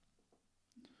 16.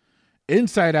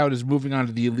 Inside Out is moving on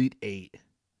to the Elite 8.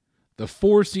 The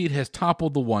 4 seed has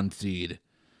toppled the 1 seed.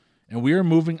 And we are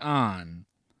moving on.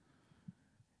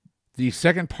 The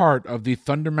second part of the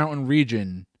Thunder Mountain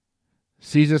region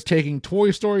sees us taking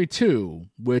Toy Story 2,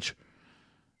 which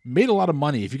made a lot of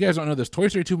money. If you guys don't know this, Toy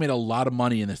Story 2 made a lot of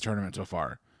money in this tournament so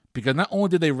far. Because not only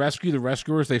did they rescue the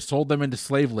rescuers, they sold them into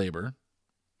slave labor.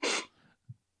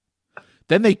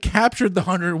 Then they captured the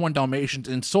 101 Dalmatians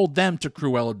and sold them to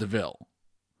Cruella de Vil.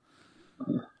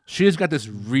 She has got this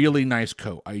really nice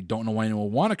coat. I don't know why anyone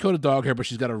would want a coat of dog hair, but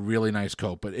she's got a really nice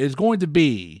coat. But it is going to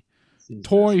be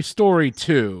Toy Story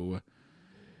 2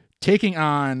 taking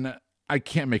on, I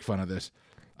can't make fun of this,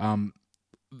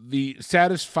 the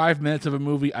saddest 5 minutes of a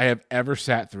movie I have ever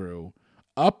sat through.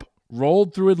 Up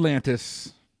rolled through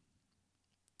Atlantis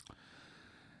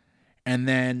and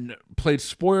then played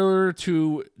spoiler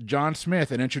to John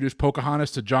Smith and introduced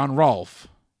Pocahontas to John Rolfe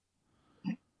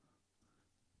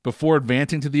before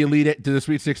advancing to the Elite, to the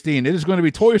Sweet 16. It is going to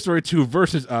be Toy Story 2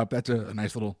 versus Up. That's a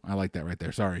nice little, I like that right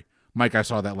there. Sorry. Mike, I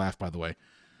saw that laugh, by the way.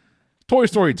 Toy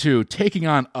Story 2 taking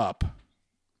on Up.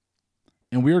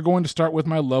 And we are going to start with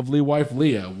my lovely wife,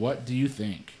 Leah. What do you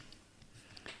think?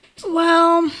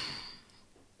 Well,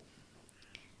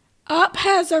 Up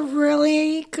has a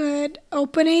really good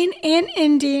opening and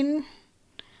ending.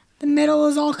 The middle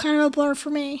is all kind of a blur for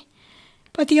me.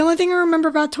 But the only thing I remember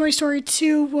about Toy Story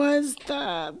 2 was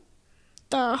the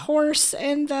horse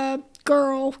and the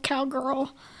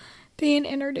cowgirl, being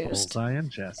introduced. Bullseye and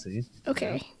Jessie.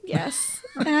 Okay, yes.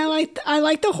 And I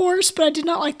like the horse, but I did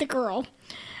not like the girl.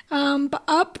 But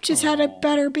Up just had a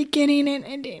better beginning and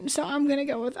ending, so I'm going to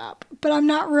go with Up. But I'm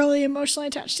not really emotionally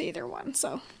attached to either one,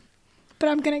 so. But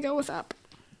I'm going to go with Up.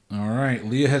 All right,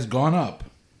 Leah has gone Up.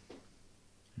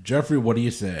 Jeffrey, what do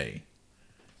you say?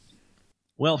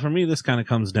 Well, for me, this kind of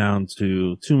comes down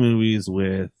to 2 movies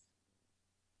with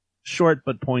short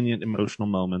but poignant emotional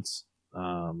moments.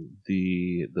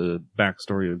 The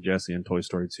backstory of Jessie in Toy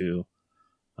Story 2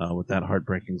 with that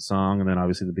heartbreaking song, and then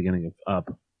obviously the beginning of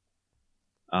Up.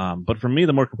 But for me,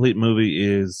 the more complete movie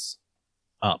is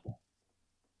Up.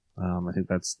 I think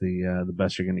that's the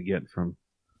best you're going to get from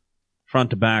front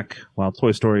to back, while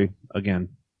Toy Story, again,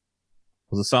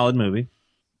 was a solid movie.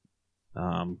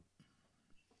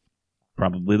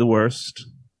 Probably the worst,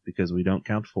 because we don't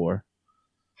count 4.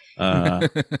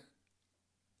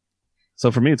 So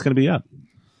for me, it's going to be Up.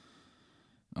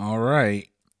 All right.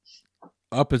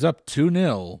 Up is up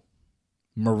 2-0.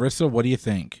 Marissa, what do you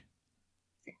think?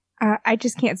 I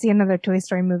just can't see another Toy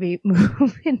Story movie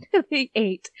move into the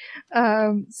 8.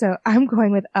 So I'm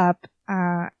going with Up.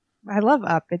 I love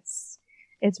Up. It's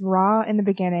raw in the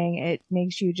beginning. It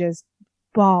makes you just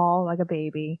bawl like a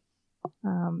baby.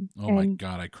 My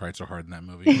God, I cried so hard in that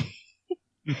movie.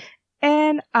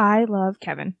 And I love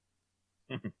Kevin.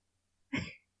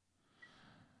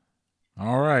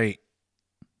 All right.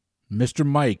 Mr.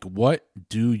 Mike, what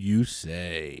do you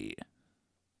say?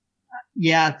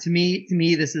 Yeah, to me,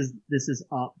 this is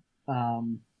Up.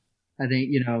 I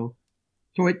think,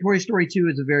 Toy Story 2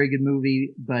 is a very good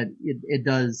movie, but it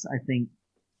does, I think,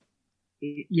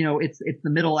 it's the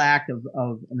middle act of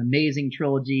an amazing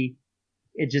trilogy.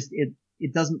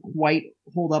 It doesn't quite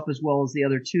hold up as well as the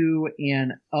other 2,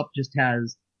 and Up just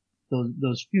has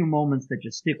those few moments that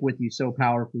just stick with you so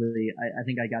powerfully. I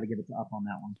think I got to give it to Up on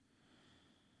that one.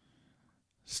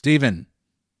 Steven.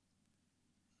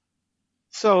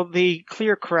 So the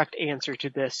clear correct answer to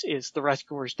this is The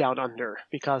Rescuers Down Under,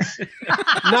 because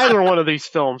neither one of these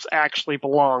films actually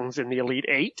belongs in the Elite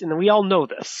 8, and we all know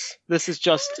this. This is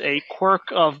just a quirk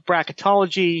of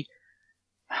bracketology.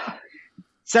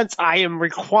 Since I am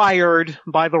required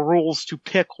by the rules to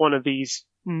pick one of these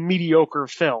mediocre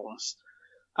films,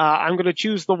 I'm going to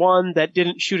choose the one that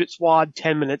didn't shoot its wad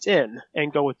 10 minutes in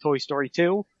and go with Toy Story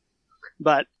 2.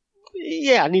 But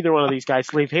yeah, neither one of these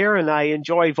guys live here, and I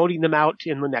enjoy voting them out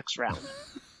in the next round.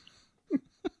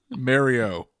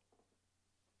 Mario.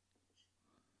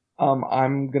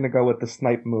 I'm gonna go with the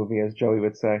Snipe movie, as Joey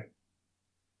would say.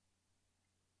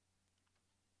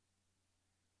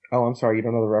 Oh, I'm sorry, you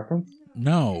don't know the reference?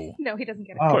 No. No, he doesn't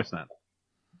get it. Of course not.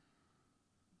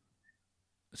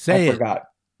 Say I it. forgot.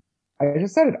 I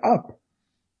just said it. Up.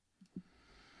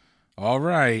 All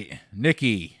right.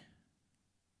 Nikki.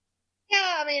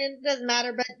 Yeah, I mean, it doesn't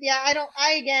matter, but yeah,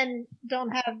 I again don't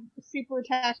have super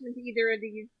attachment to either of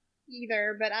these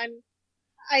either, but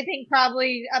I think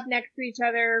probably up next to each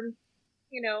other,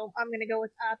 I'm going to go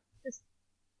with Up, just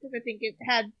because I think it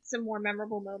had some more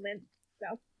memorable moments.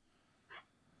 So.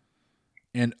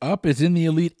 And Up is in the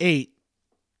Elite Eight,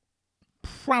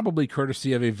 probably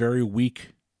courtesy of a very weak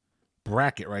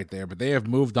bracket right there, but they have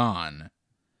moved on.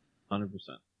 100%.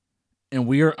 And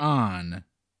we are on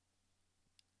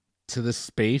to the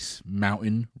Space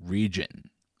Mountain region.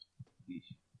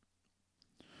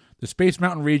 The Space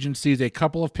Mountain region sees a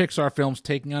couple of Pixar films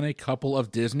taking on a couple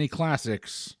of Disney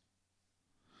classics.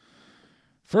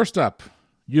 First up,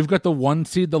 you've got the 1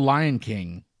 seed, The Lion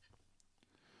King,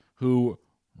 who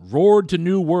roared to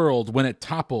new world when it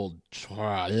toppled.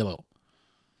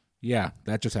 Yeah,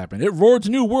 that just happened. It roared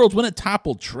to new worlds when it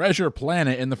toppled Treasure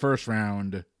Planet in the first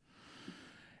round.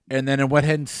 And then it went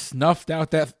ahead and snuffed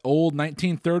out that old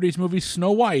 1930s movie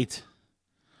Snow White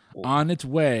on its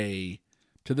way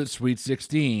to the Sweet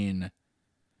 16.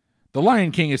 The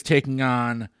Lion King is taking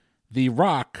on The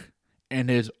Rock and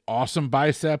his awesome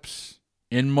biceps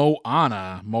in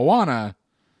Moana. Moana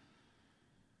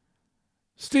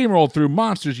steamrolled through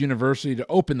Monsters University to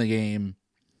open the game.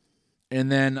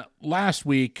 And then last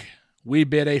week, we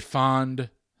bid a fond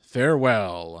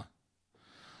farewell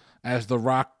as The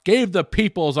Rock gave the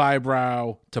people's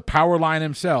eyebrow to Powerline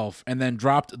himself and then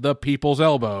dropped the people's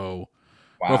elbow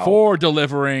before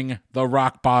delivering the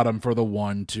rock bottom for the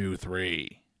 1, 2,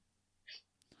 3.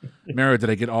 Mara,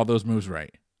 did I get all those moves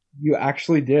right? You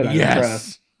actually did. I'm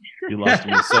impressed. You lost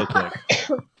me so quick.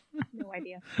 No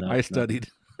idea. I studied.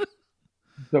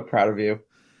 So proud of you.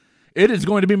 It is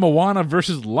going to be Moana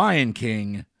versus Lion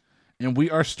King, and we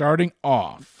are starting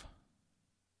off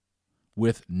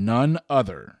with none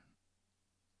other.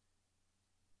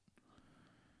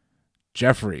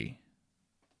 Jeffrey.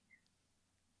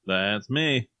 That's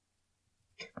me.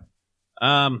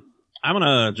 I'm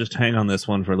gonna just hang on this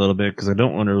one for a little bit because I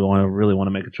don't really want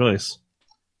to make a choice.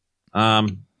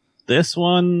 This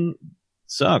one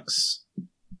sucks.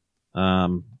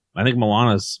 I think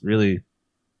Moana's really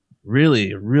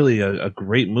a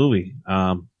great movie.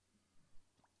 I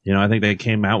think they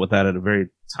came out with that at a very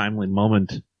timely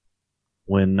moment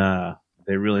when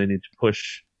they really need to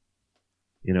push,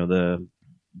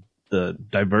 the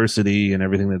diversity and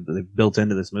everything that they built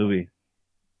into this movie.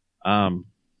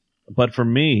 But for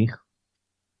me,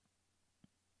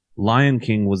 Lion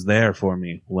King was there for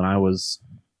me when I was,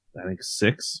 I think,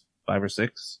 5 or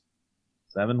 6,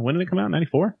 7. When did it come out?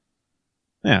 94?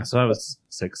 Yeah, so I was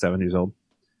 6, 7 years old.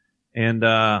 And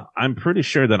I'm pretty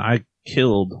sure that I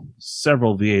killed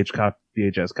several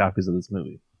VHS copies of this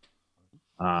movie.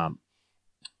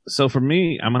 So for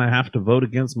me, I'm going to have to vote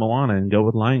against Moana and go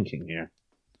with Lion King here.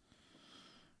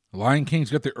 Lion King's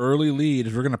got the early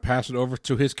lead. We're going to pass it over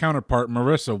to his counterpart,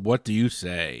 Marissa. What do you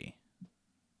say?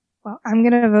 Well, I'm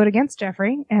going to vote against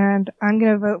Jeffrey, and I'm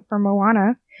going to vote for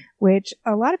Moana, which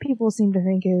a lot of people seem to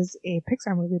think is a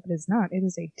Pixar movie, but it's not. It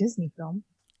is a Disney film.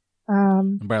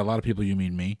 And by a lot of people, you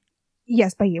mean me?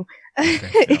 Yes, by you.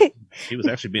 Okay. He was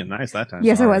actually being nice that time.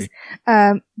 Yes, Sorry.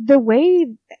 I was. The way,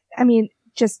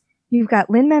 you've got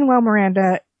Lin-Manuel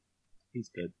Miranda. He's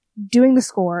good. Doing the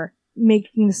score,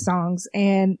 making the songs,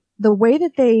 and the way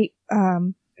that they,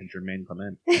 and Jermaine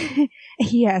Clement.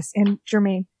 Yes, and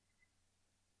Jermaine.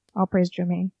 I'll praise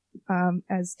Jermaine,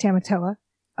 as Tamatella.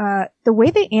 The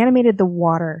way they animated the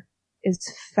water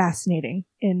is fascinating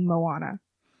in Moana.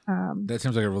 That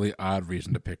seems like a really odd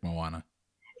reason to pick Moana.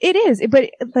 It is,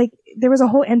 but there was a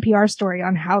whole NPR story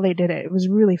on how they did it. It was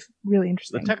really, really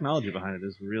interesting. The technology behind it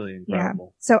is really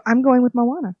incredible. Yeah. So I'm going with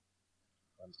Moana.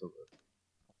 I'm still good.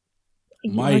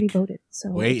 You Mike, already voted, so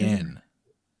weigh in.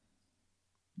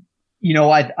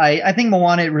 I think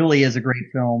Moana really is a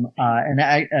great film.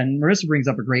 And Marissa brings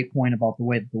up a great point about the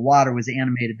way that the water was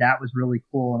animated. That was really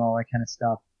cool and all that kind of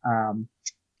stuff.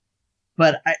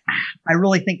 But I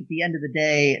really think at the end of the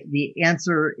day, the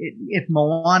answer, if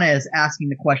Moana is asking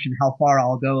the question, how far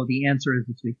I'll go, the answer is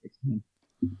the Sweet 16.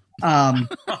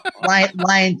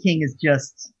 Lion King is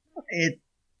just,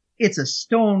 it's a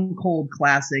stone cold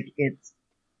classic. It's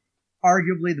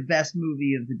arguably the best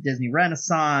movie of the Disney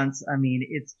Renaissance. I mean,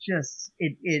 it's just,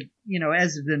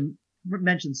 as has been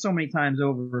mentioned so many times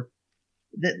over,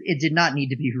 that it did not need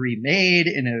to be remade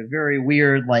in a very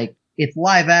weird, it's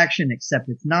live action, except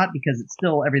it's not because it's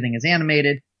still, everything is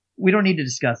animated. We don't need to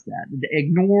discuss that.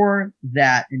 Ignore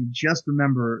that and just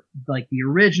remember, the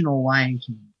original Lion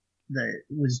King,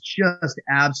 was just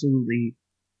absolutely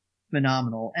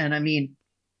phenomenal. And I mean,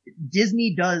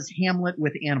 Disney does Hamlet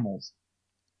with animals.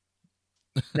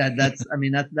 That's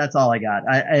all I got.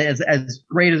 As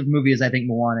great as a movie as I think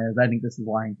Moana is, I think this is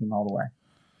Lion King all the way.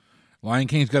 Lion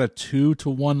King's got a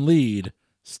 2-1 lead.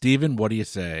 Steven, what do you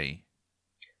say?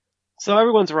 So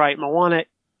everyone's right. Moana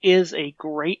is a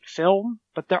great film,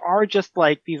 but there are just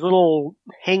like these little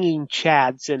hanging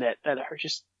chads in it that are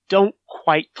just don't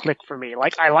quite click for me.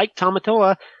 Like, I like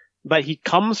Tamatoa, but he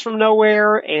comes from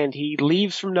nowhere and he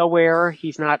leaves from nowhere.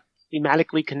 He's not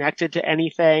thematically connected to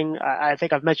anything. I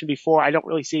think I've mentioned before, I don't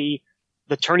really see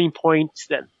the turning point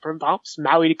that prompts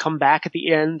Maui to come back at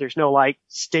the end. There's no like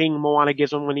sting Moana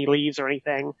gives him when he leaves or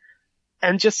anything.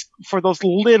 And just for those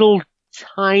little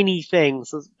tiny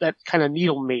things that kind of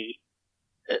needle me,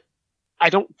 I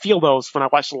don't feel those when I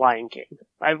watch The Lion King.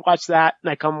 I watch that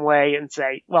and I come away and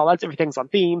say, well, that's everything's on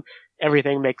theme.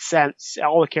 Everything makes sense.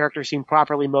 All the characters seem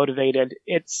properly motivated.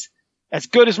 It's as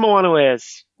good as Moana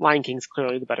is. Lion King's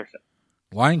clearly the better film.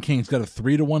 Lion King's got a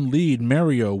 3-1 lead.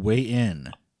 Mario, weigh in.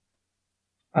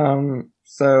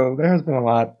 So there has been a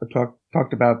lot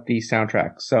talked about the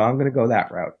soundtrack, so I'm going to go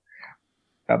that route.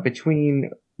 Between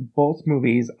both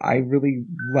movies, I really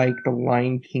like the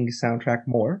Lion King soundtrack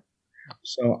more.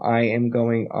 So I am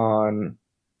going on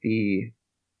the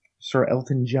Sir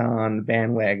Elton John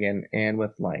bandwagon and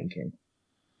with Lion King.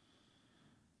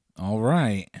 All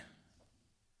right.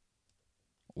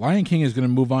 Lion King is going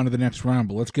to move on to the next round,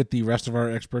 but let's get the rest of our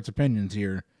experts' opinions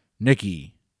here.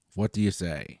 Nikki, what do you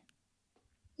say?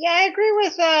 Yeah, I agree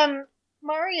with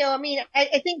Mario. I mean,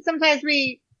 I think sometimes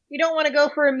we don't want to go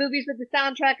for movies with the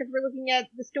soundtrack if we're looking at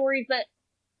the stories, but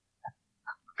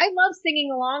I love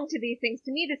singing along to these things.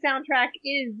 To me, the soundtrack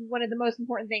is one of the most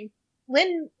important things.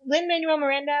 Lin-Manuel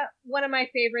Miranda, one of my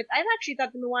favorites. I've actually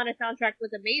thought the Moana soundtrack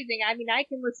was amazing. I mean, I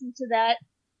can listen to that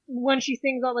when she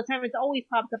sings all the time. It's always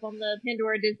popped up on the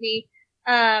Pandora Disney.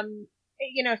 So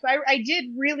I did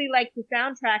really like the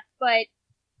soundtrack, but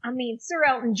I mean, Sir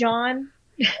Elton John,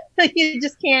 you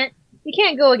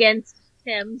can't go against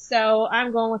him. So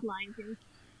I'm going with Lion King.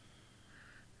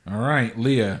 All right,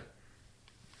 Leah.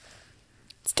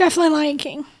 It's definitely Lion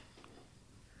King.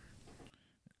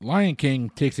 Lion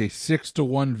King takes a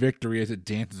 6-1 victory as it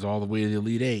dances all the way to the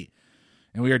Elite Eight.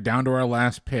 And we are down to our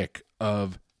last pick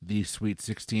of the Sweet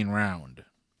 16 round.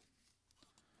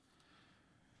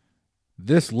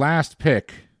 This last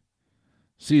pick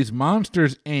sees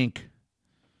Monsters, Inc.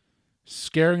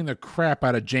 scaring the crap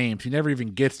out of James. He never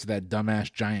even gets to that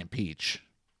dumbass giant peach.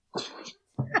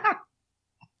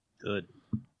 Good.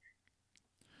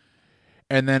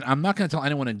 And then I'm not going to tell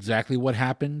anyone exactly what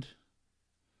happened,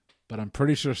 but I'm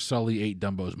pretty sure Sully ate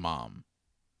Dumbo's mom.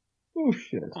 Oh,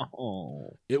 shit.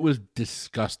 Oh. It was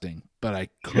disgusting, but I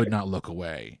could not look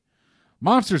away.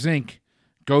 Monsters, Inc.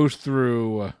 goes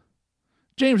through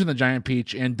James and the Giant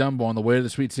Peach and Dumbo on the way to the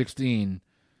Sweet 16.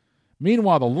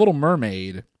 Meanwhile, the Little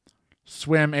Mermaid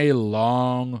swam a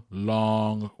long,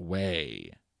 long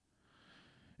way.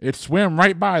 It swam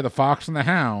right by the Fox and the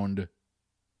Hound,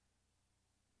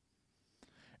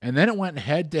 and then it went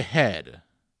head-to-head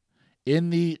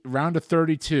in the round of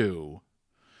 32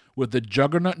 with the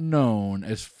juggernaut known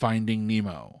as Finding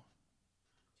Nemo.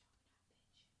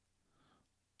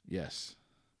 Yes.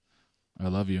 I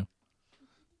love you.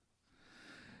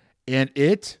 And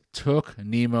it took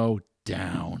Nemo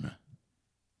down.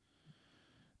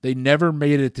 They never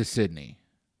made it to Sydney.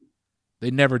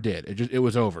 They never did. It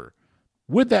was over.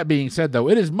 With that being said, though,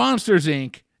 it is Monsters,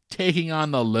 Inc. taking on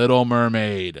the Little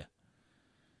Mermaid.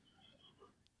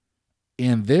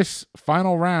 And this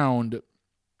final round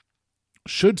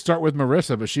should start with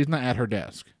Marissa, but she's not at her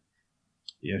desk.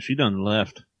 Yeah, she done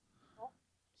left.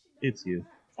 It's you.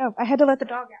 Oh, I had to let the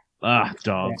dog out. Ah,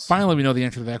 dogs. Finally, we know the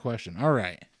answer to that question. All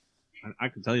right. I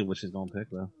can tell you what she's going to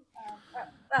pick, though.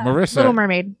 Marissa. Little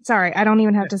Mermaid. Sorry, I don't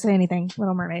even have to say anything.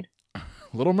 Little Mermaid.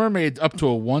 Little Mermaid's up to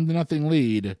a 1-0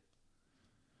 lead.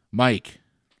 Mike.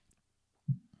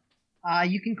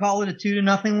 You can call it a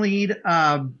 2-0 lead.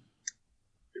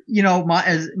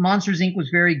 As Monsters Inc. was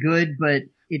very good, but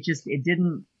it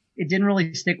didn't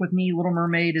really stick with me. Little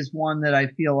Mermaid is one that I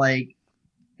feel like,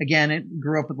 again, it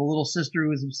grew up with a little sister who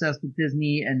was obsessed with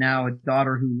Disney and now a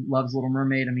daughter who loves Little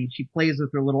Mermaid. I mean, she plays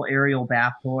with her little Ariel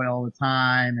bath toy all the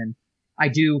time, and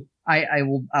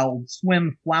I'll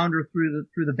swim flounder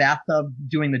through the bathtub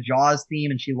doing the Jaws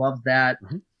theme, and she loves that.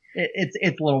 Mm-hmm.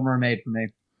 It's Little Mermaid for me.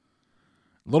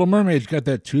 Little Mermaid's got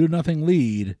that 2-0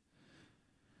 lead.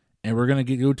 And we're going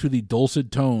to go to the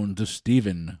dulcet tones of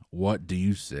Steven. What do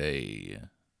you say?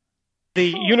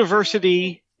 The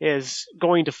university is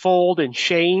going to fold in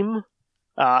shame.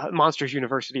 Monsters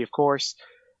University, of course.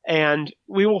 And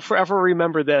we will forever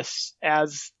remember this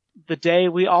as the day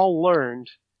we all learned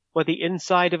what the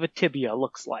inside of a tibia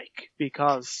looks like.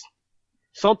 Because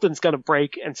something's going to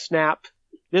break and snap.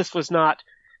 This was not...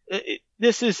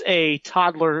 This is a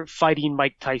toddler fighting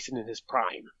Mike Tyson in his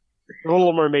prime. The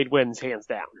Little Mermaid wins, hands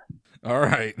down. All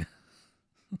right.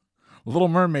 Little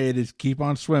Mermaid is keep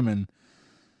on swimming.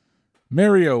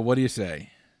 Mario, what do you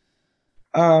say?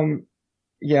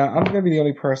 Yeah, I'm gonna be the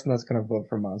only person that's gonna vote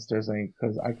for Monsters Inc.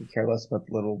 because I could care less about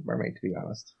the Little Mermaid, to be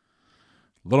honest.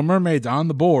 Little Mermaid's on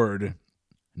the board.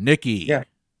 Nikki. Yeah.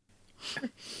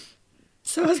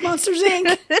 So is Monsters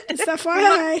Inc. It's FYI.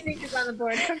 Monsters Inc. is on the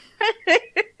board.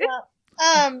 Well,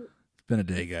 It's been a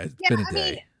day, guys. It's yeah, been a I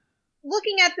day. mean,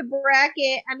 looking at the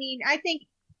bracket, I mean, I think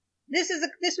this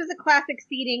was a classic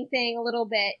seeding thing a little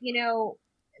bit. You know,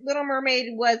 Little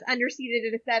Mermaid was underseeded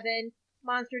at a 7.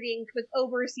 Monsters Inc. was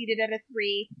overseeded at a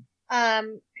 3.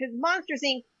 Because Monsters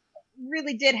Inc.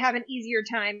 really did have an easier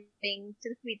time getting to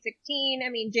the Sweet 16. I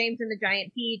mean, James and the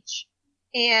Giant Peach,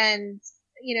 and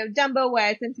you know, Dumbo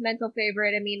was sentimental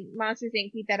favorite. I mean, Monsters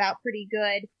Inc. beat that out pretty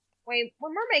good. When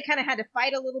Mermaid kind of had to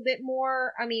fight a little bit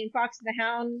more. I mean, Fox and the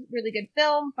Hound, really good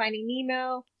film. Finding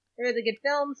Nemo, a really good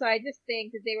film. So I just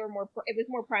think that it was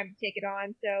more prime to take it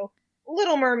on. So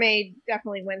Little Mermaid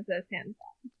definitely wins those hands.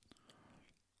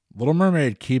 Little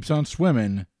Mermaid keeps on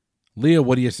swimming. Leah,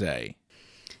 what do you say?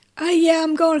 Yeah,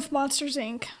 I'm going with Monsters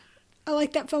Inc. I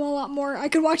like that film a lot more. I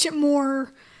could watch it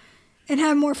more and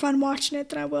have more fun watching it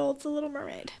than I will with The Little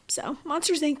Mermaid. So,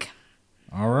 Monsters Inc.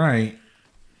 All right.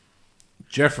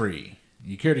 Jeffrey,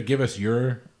 you care to give us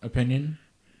your opinion?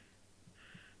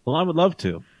 Well, I would love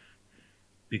to.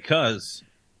 Because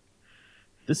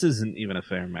this isn't even a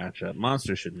fair matchup.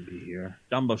 Monster shouldn't be here.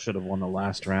 Dumbo should have won the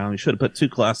last round. He should have put two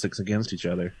classics against each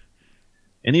other.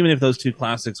 And even if those two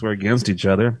classics were against each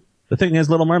other, the thing is,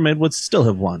 Little Mermaid would still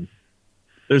have won.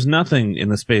 There's nothing in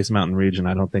the Space Mountain region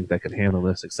I don't think that could handle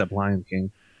this except Lion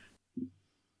King.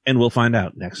 And we'll find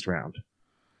out next round.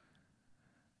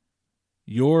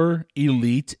 Your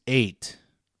Elite 8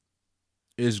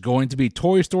 is going to be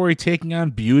Toy Story taking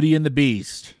on Beauty and the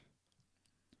Beast.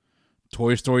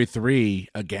 Toy Story 3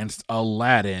 against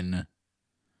Aladdin.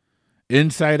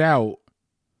 Inside Out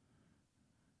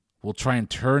will try and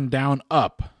turn down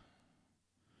Up.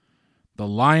 The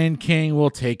Lion King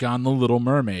will take on The Little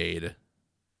Mermaid.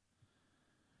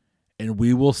 And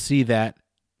we will see that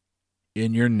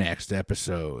in your next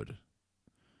episode.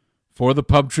 For the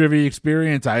Pub Trivia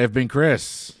Experience, I have been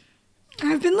Chris.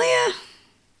 I've been Leah.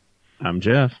 I'm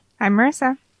Jeff. I'm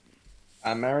Marissa.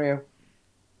 I'm Mario.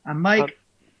 I'm Mike.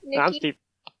 I'm Steve.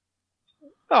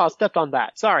 Oh, I stepped on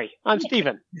that. Sorry. I'm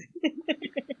Steven.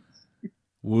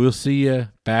 We'll see you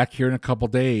back here in a couple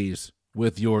days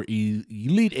with your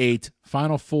Elite 8,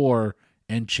 Final 4,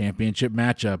 and Championship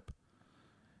matchup.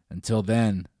 Until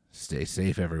then, stay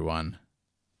safe, everyone.